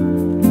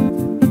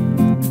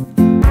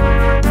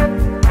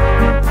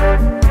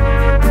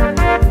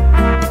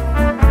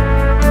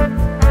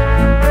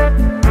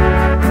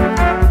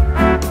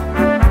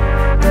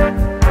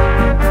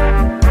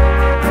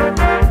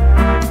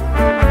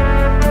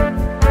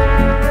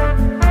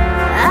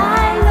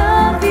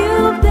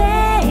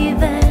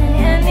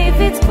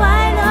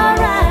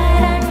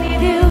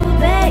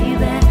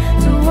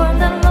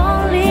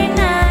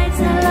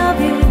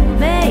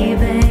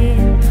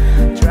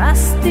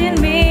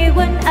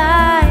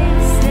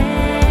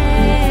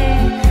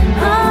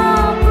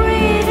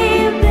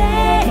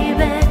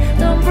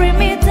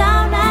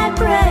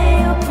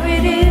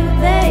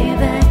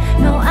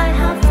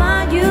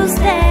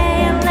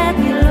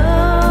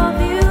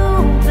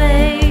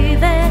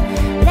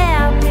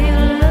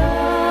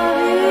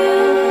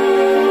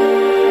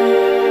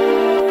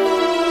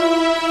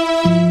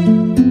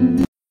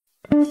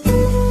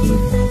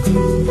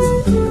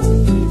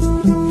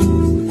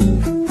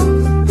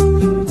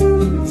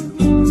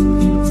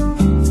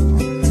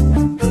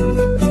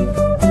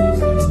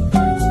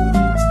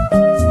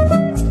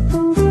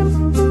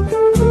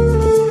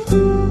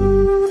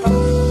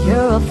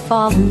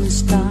 Falling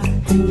star,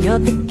 you're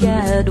the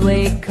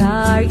getaway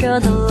car, you're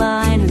the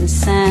line in the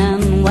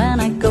sand when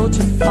I go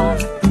too far.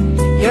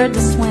 You're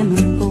the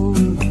swimming pool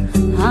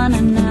on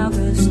an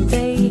August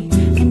day,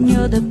 and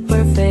you're the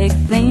perfect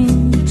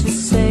thing to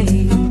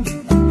say.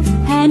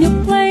 And you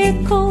play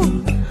it cool,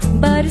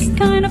 but it's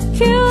kind of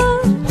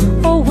cute.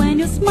 Oh, when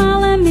you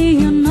smile at me,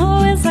 you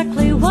know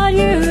exactly what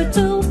you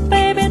do.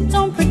 Baby,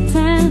 don't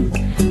pretend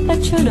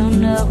that you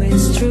don't know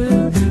it's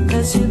true,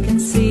 'cause you can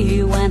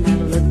see when I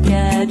look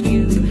at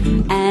you.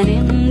 And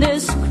in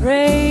this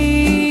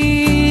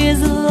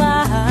crazy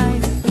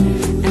life,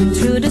 and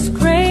through this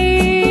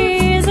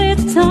crazy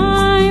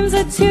times,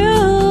 it's you,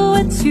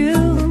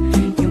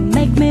 you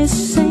make me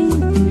sing.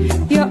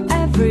 Your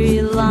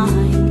every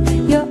line,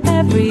 your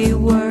every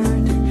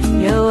word,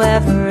 your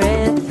everything.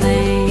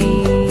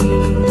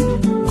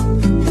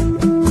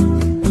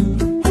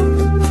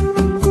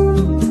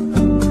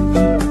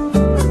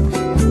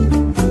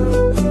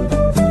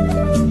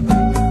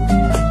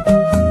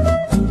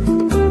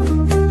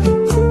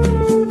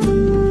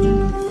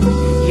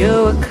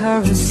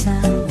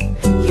 Carousel,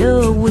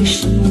 you're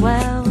wishing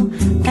well,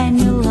 and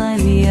you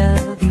light me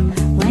up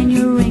when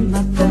you ring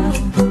my bell.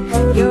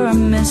 You're a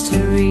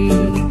mystery,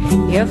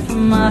 you're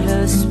from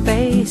outer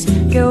space,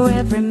 you're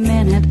every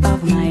minute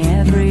of my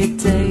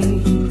everyday.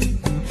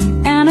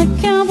 And I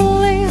can't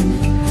believe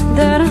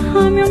that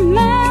I'm your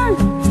man,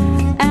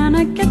 and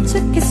I get to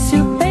kiss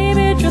you,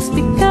 baby, just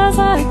because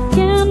I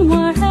can.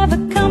 Whatever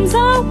comes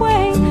our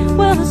way,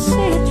 we'll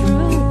see it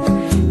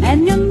through, and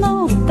you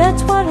know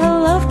that's what our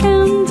love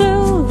can do.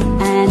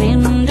 And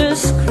in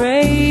this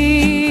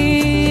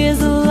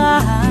crazy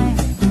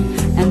life,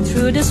 and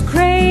through this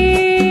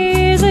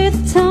crazy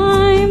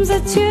times,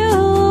 it's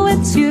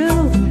you,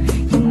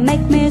 you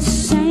make me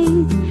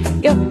sing.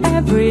 Your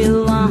every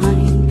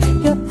line,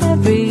 your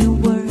every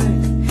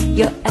word,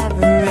 your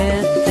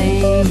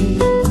everything.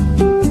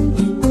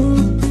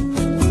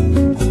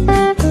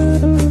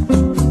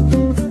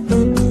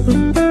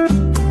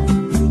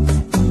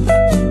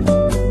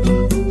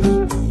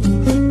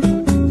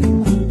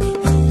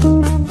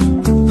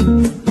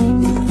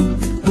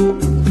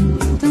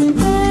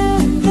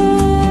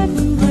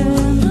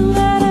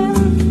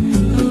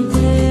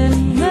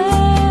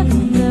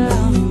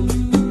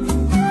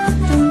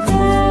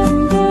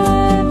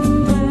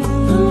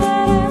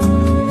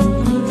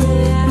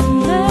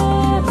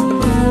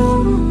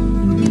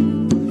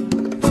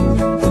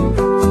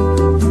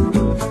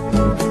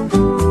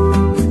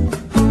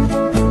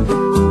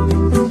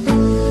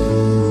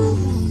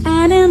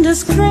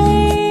 This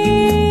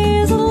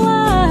crazy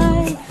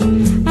life,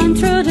 and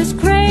through this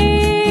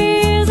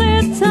crazy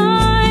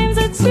times,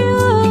 it's you,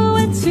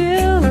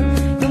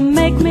 you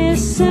make me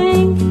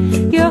sing.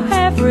 Your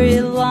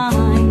every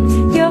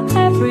line, your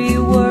every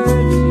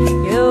word,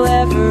 your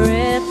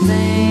everything,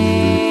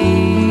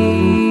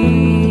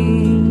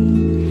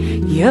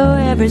 your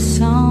every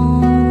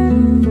song,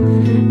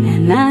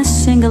 and I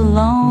sing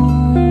along,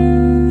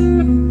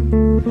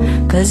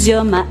 'cause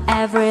you're my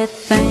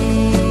everything.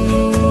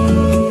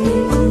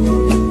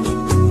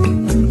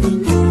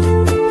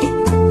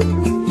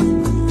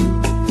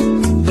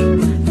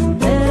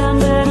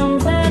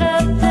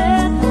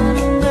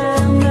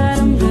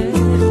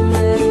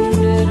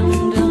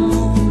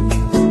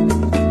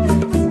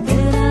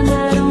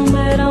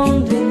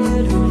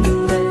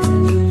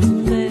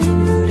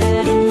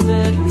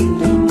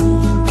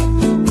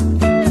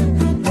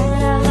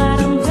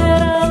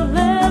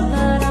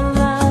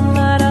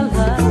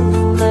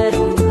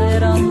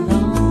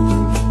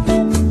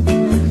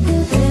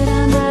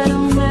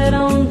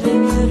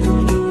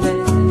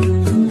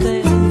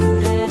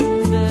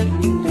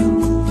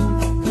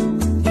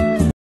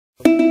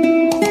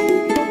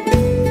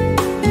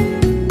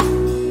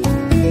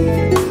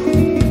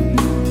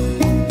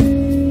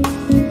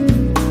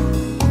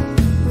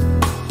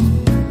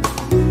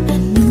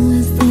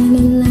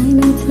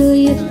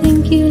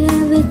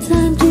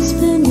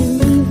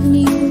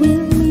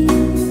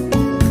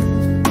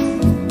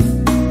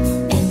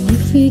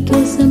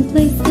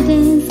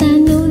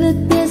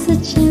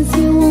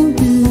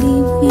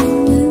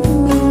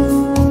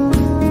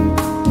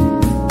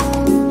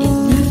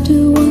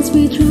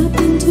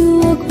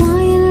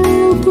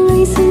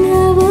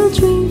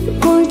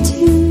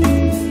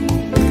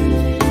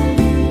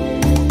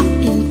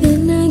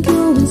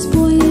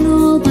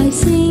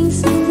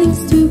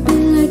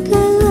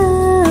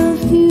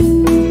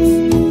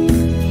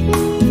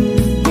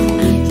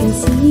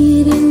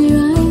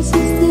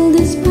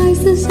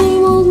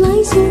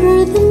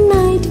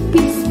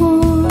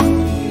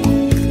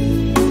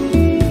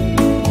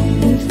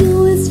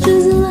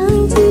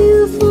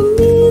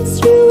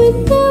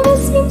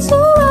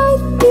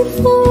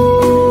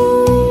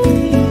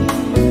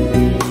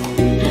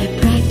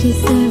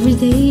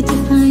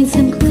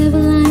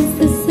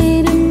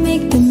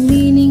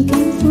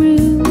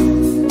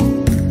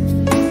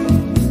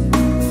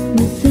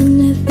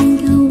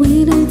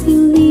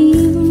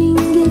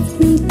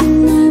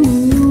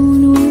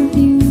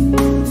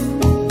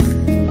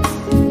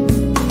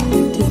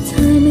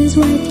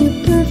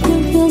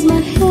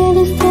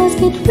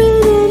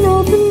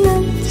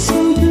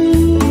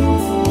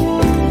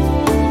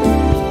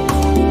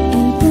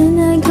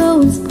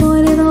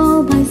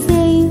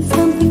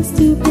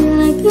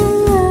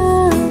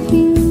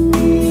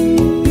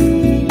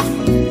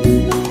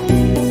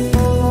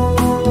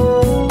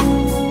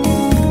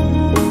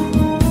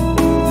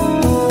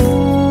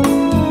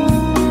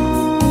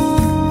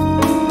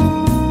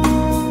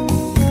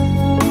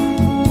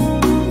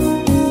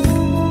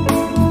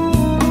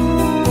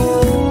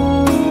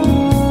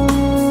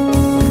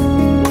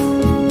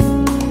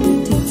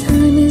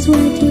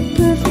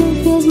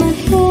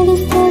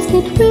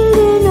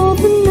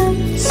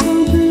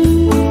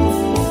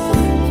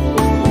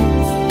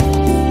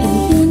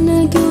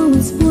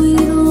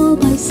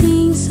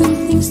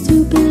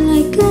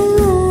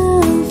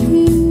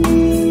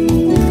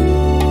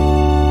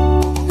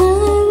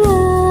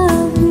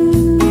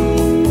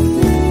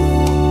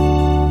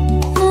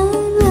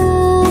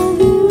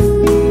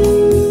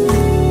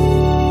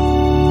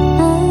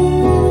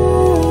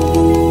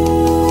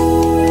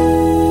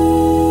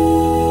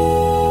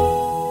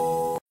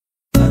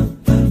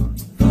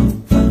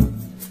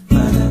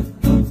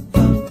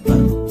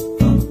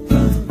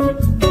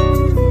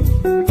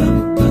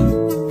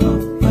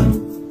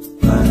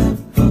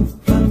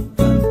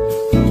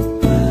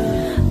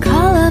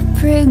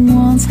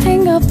 Everyone's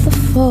hang up the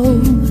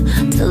phone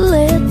to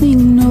let me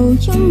know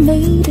you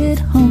made it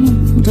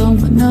home.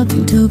 Don't want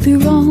nothing to be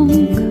wrong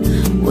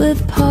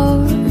with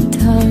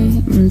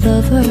part-time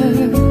lover.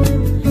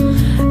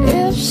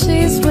 If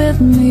she's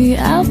with me,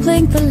 I'll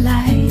blink the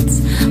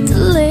lights to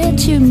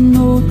let you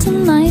know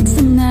tonight's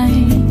the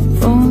night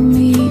for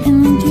me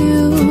and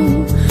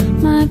you,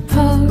 my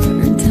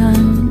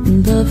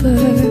part-time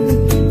lover.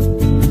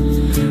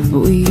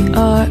 We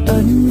are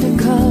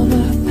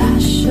undercover,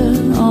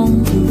 passion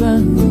on the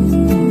run,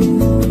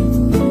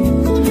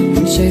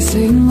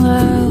 chasing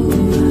love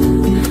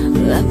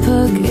up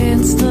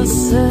against the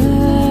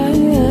sun.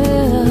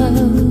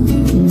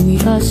 We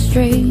are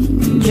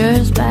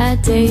strangers by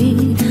day,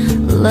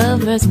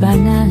 lovers by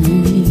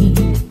night,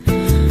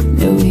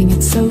 knowing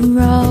it's so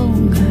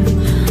wrong,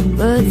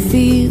 but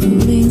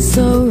feeling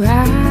so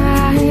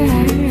right.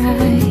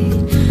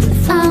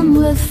 If I'm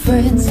with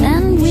friends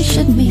and we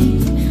should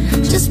meet,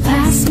 just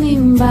pass me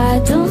by,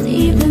 don't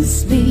even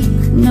speak.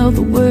 Know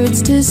the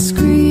words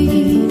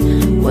discreet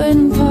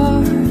when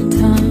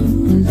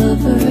part-time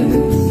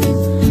lovers.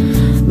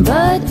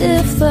 But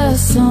if there's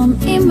some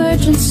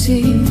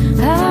emergency,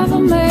 have a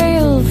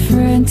male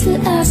friend to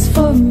ask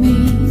for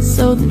me,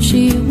 so that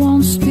she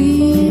won't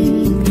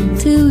speak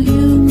to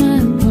you, my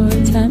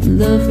part-time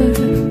lover.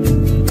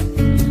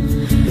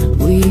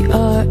 We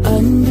are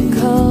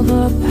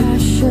undercover,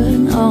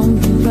 passion on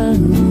the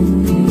run,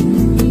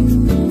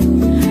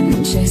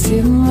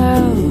 chasing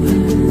love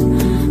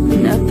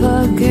up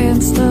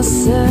against the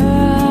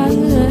sun.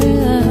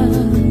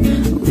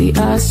 We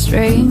are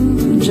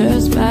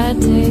strangers by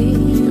day,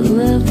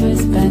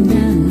 lovers by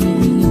night,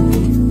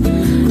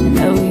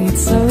 knowing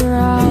it's so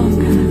wrong,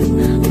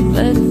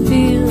 but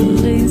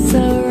feeling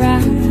so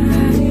right.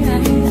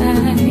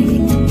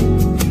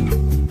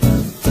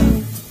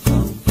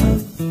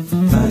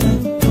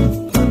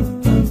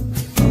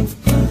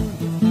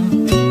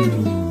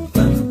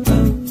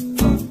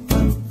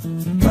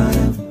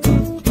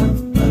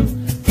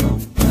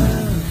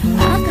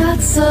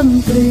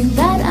 Something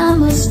that I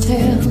must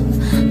tell.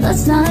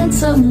 Last night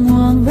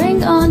someone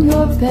rang on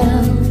your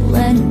bell,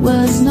 and it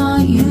was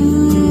not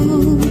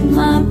you,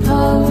 my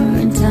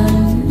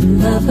part-time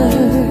lover.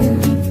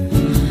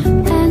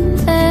 And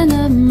then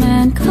a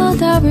man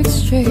called our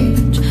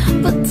exchange,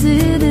 but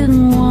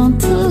didn't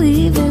want to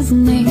leave his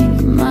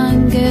name. I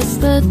guess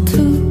the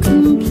two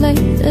can play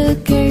a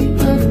game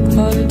of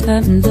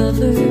part-time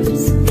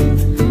lovers.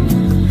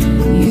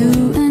 You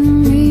and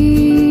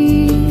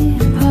me,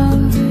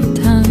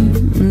 part-time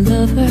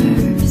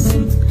lovers,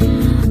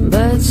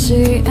 but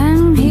she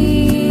and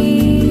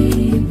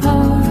he,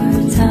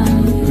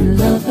 part-time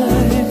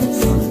lovers.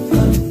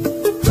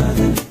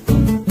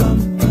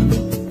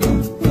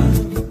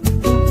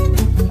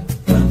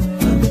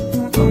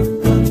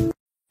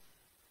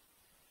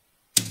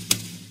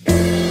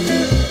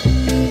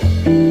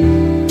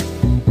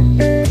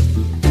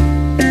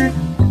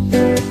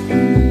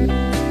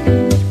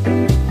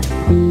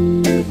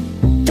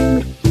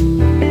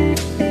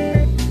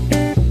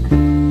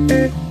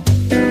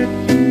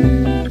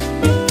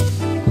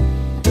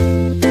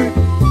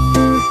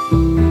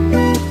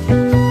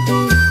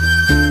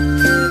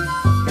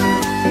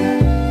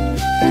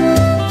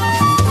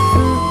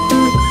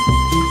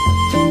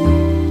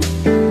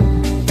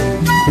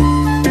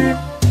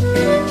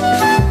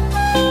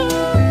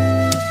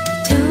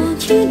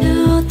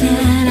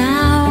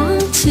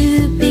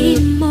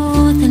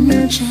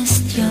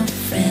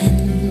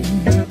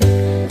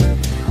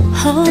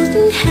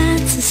 Holding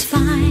hands is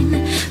fine,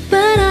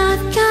 but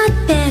I've got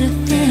better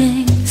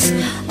things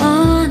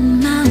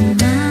on my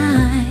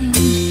mind.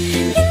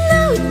 You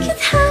know it could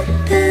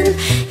happen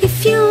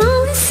if you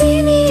only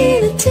see me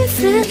in a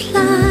different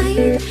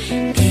light.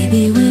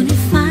 Baby, when we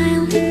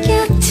finally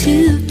get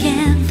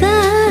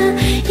together,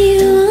 you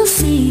will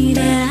see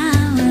that I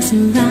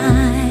wasn't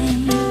right.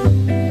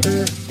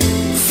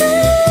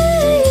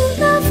 Say you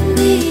love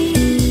me,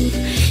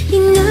 you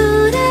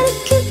know that it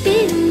could be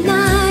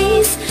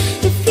nice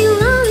if you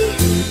only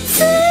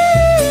say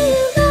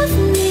you love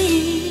me.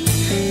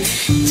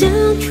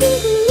 Don't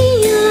treat me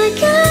like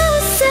I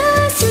was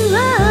such a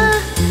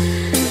love.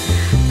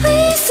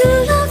 Please do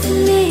love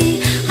me,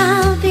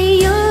 I'll be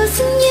yours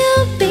and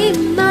you'll be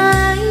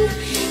mine.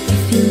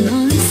 If you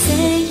only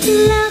say you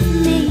love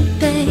me,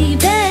 baby,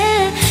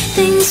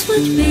 things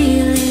would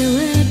really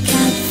work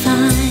out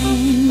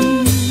fine.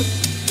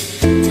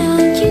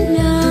 Don't you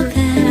know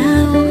that I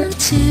want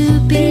to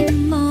be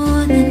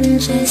more than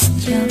just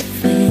your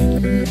friend?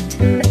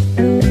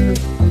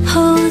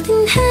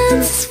 Holding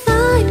hands is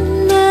fine,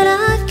 but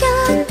I've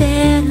got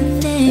better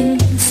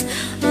things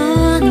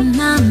on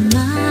my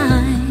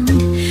mind.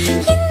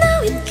 You know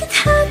it could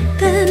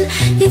happen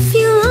if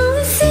you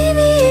only see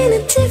me in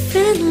a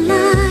different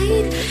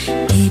light.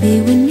 Baby,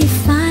 when we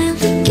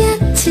finally get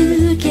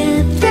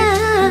together,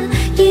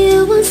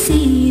 you will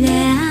see that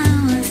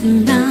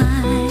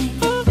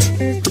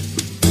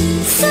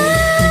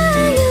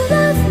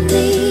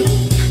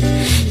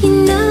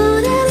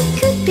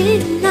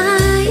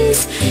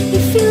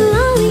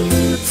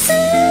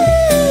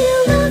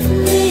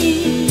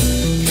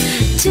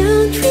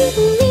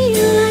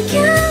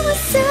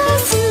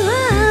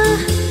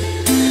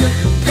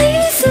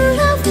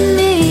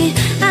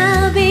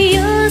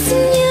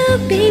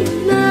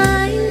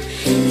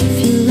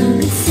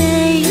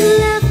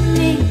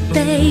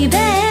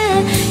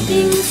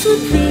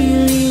would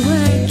really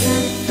work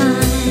out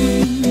fine.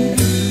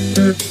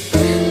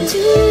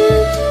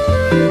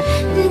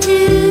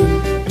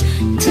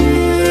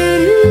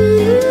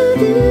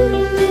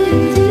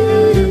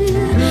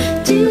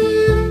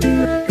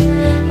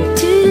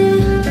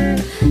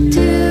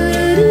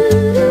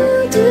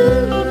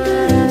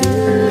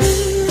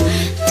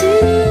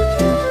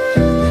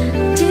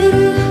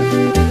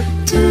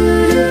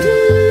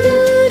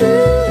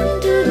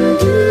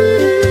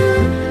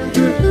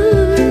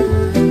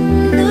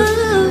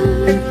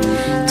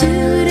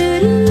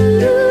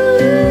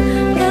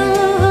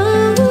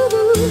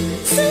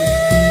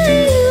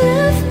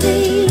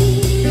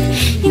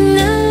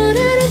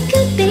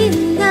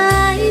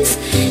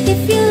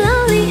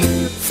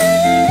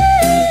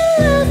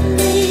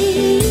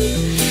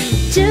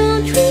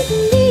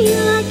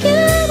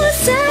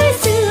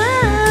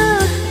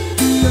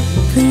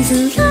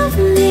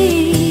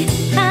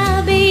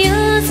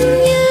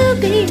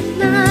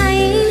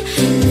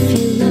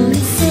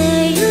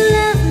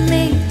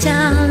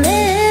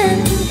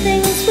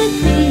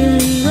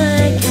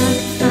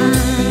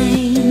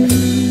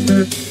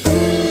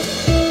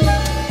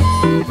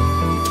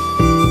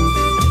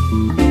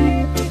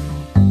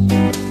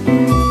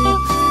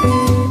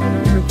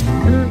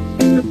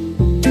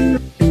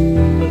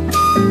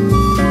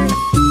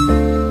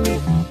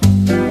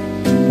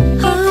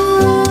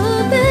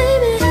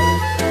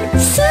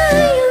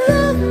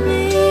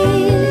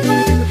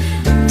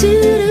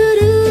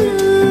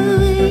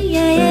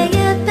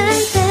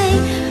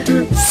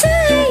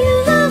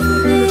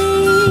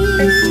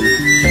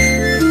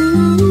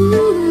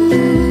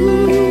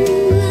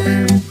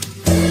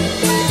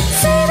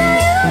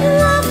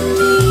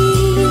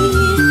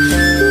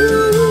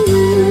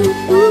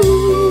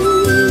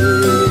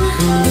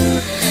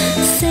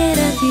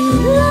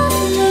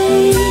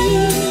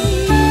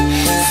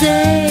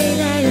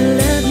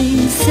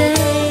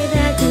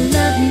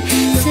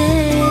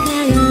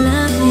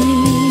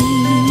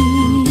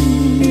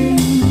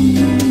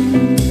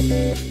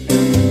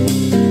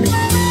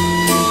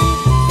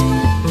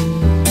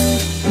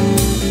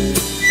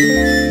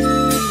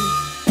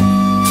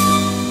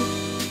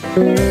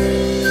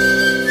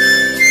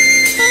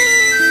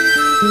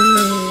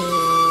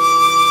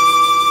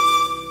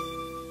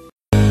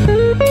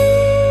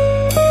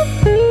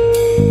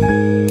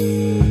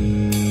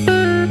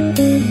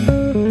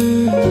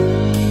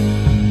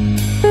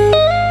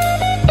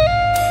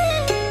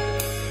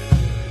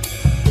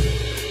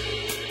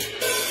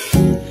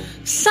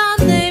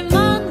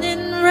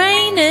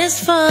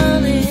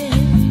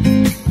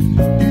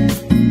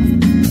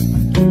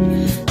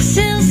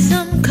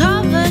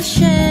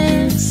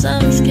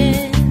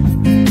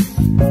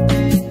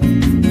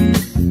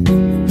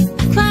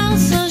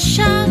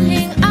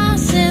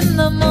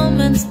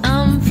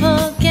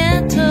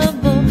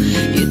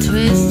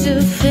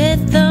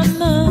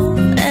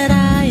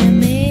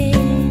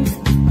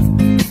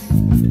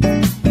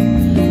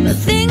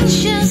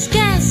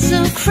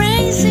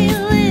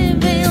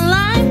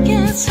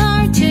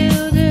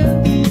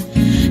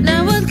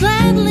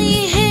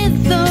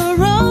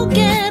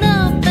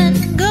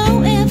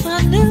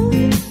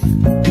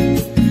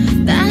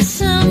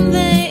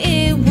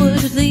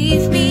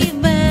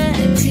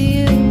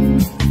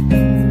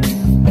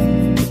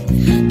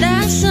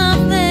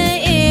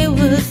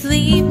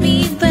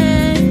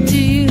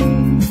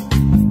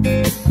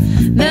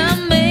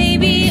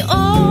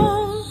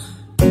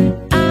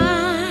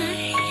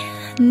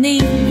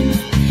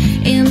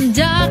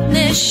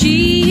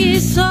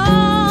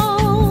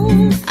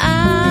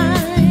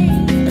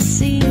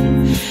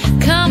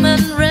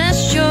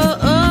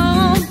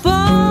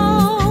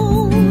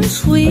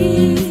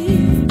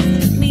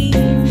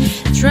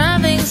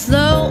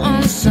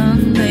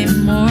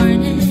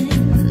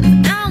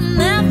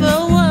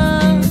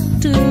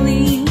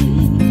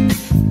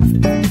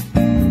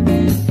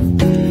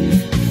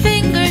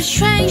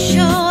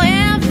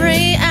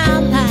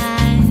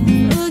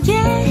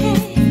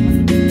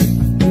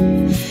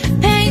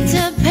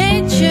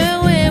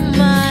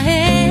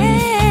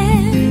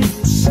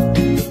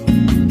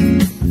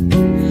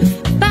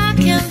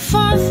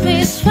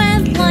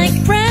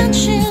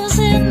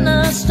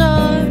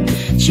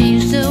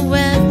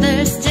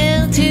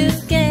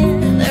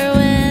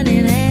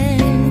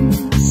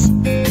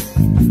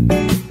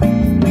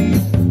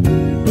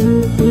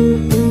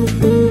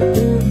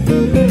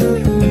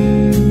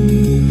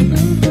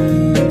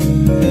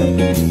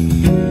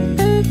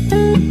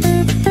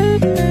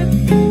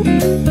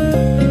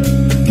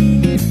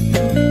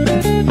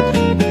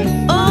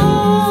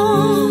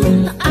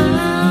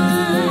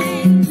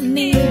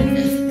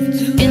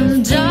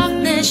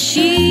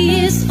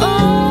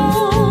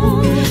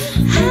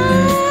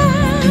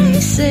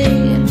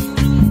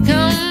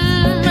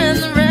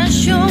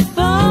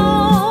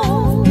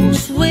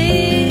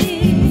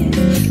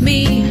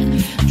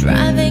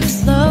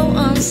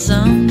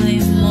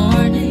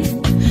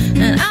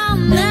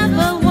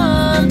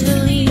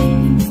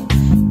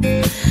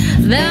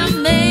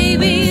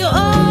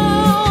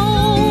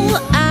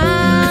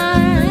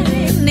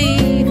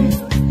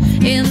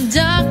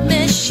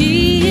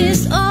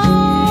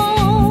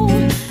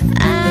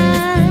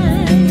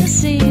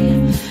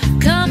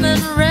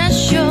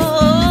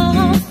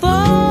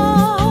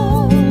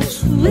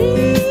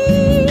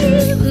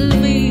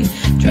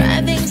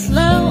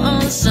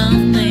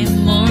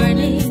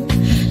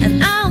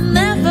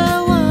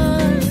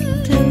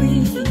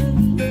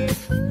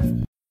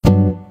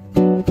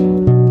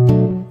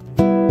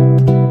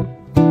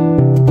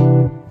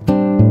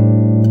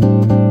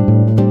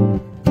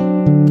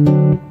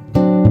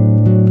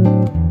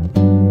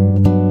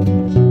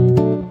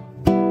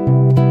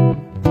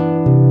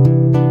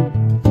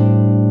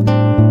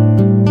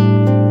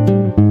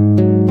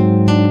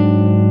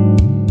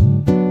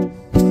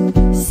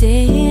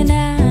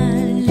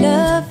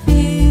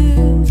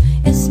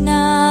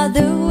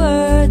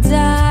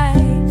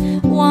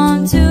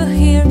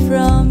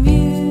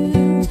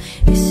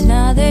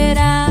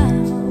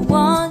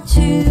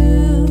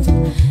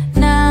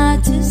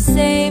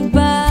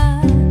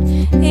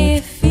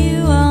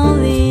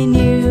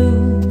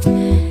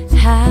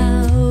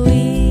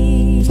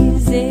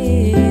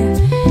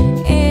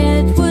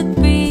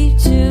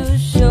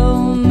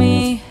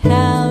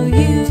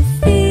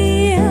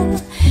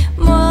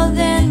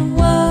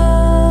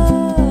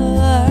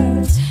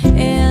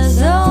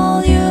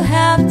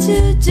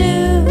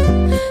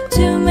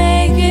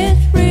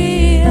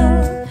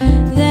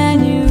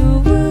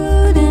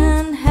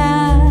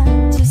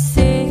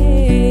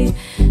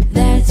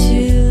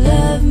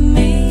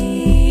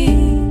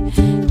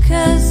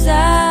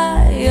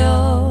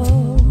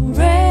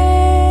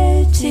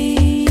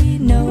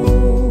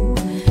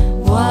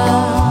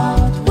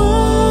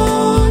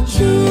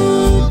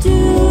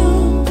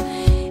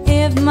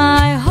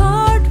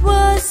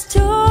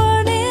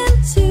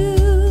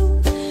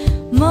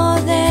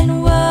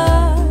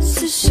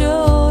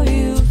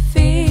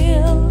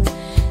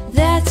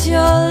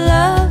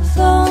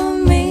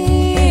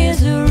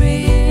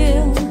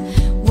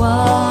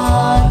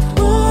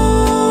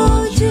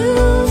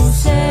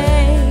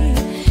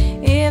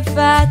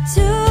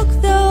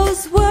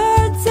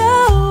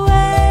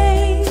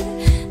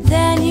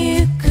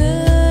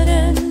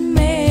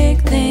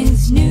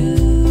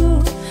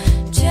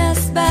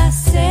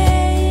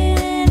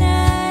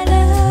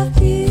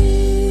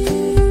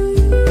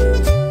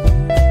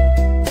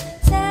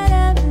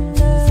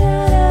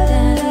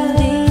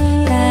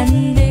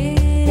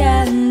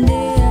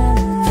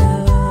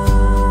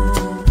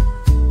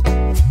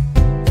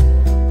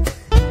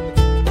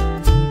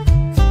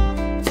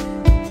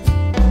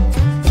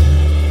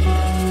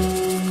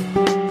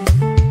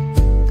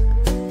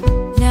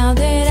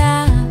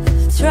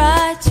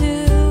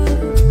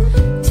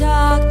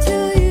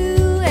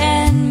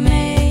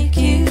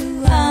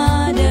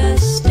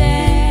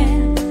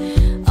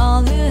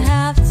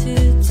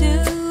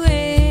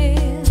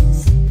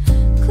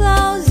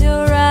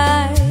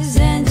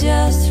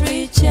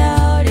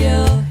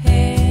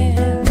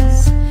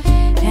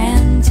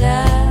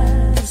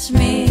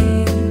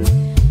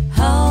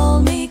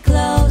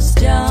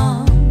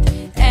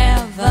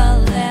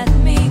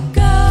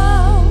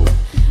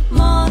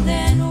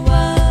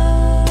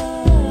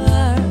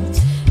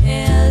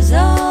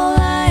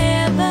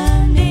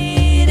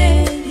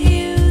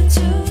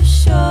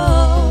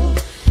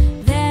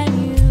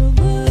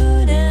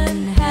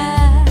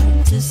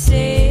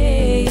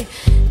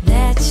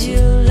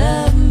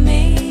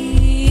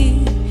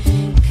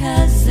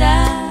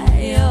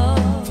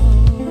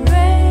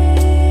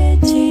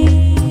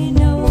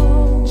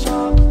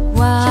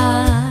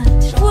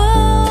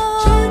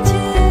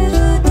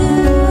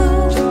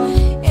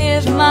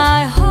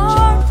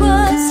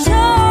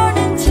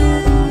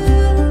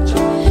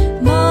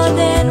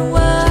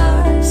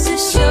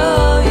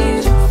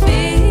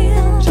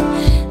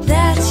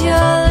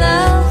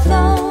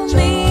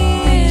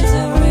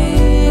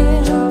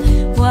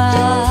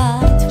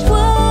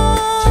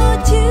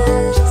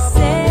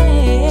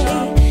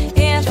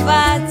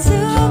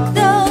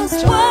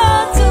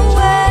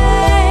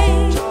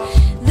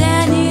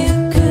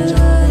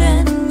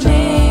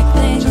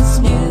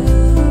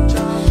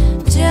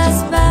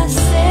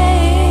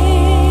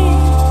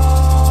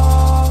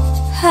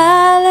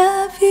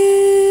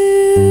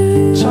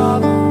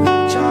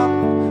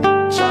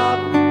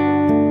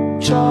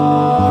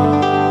 side.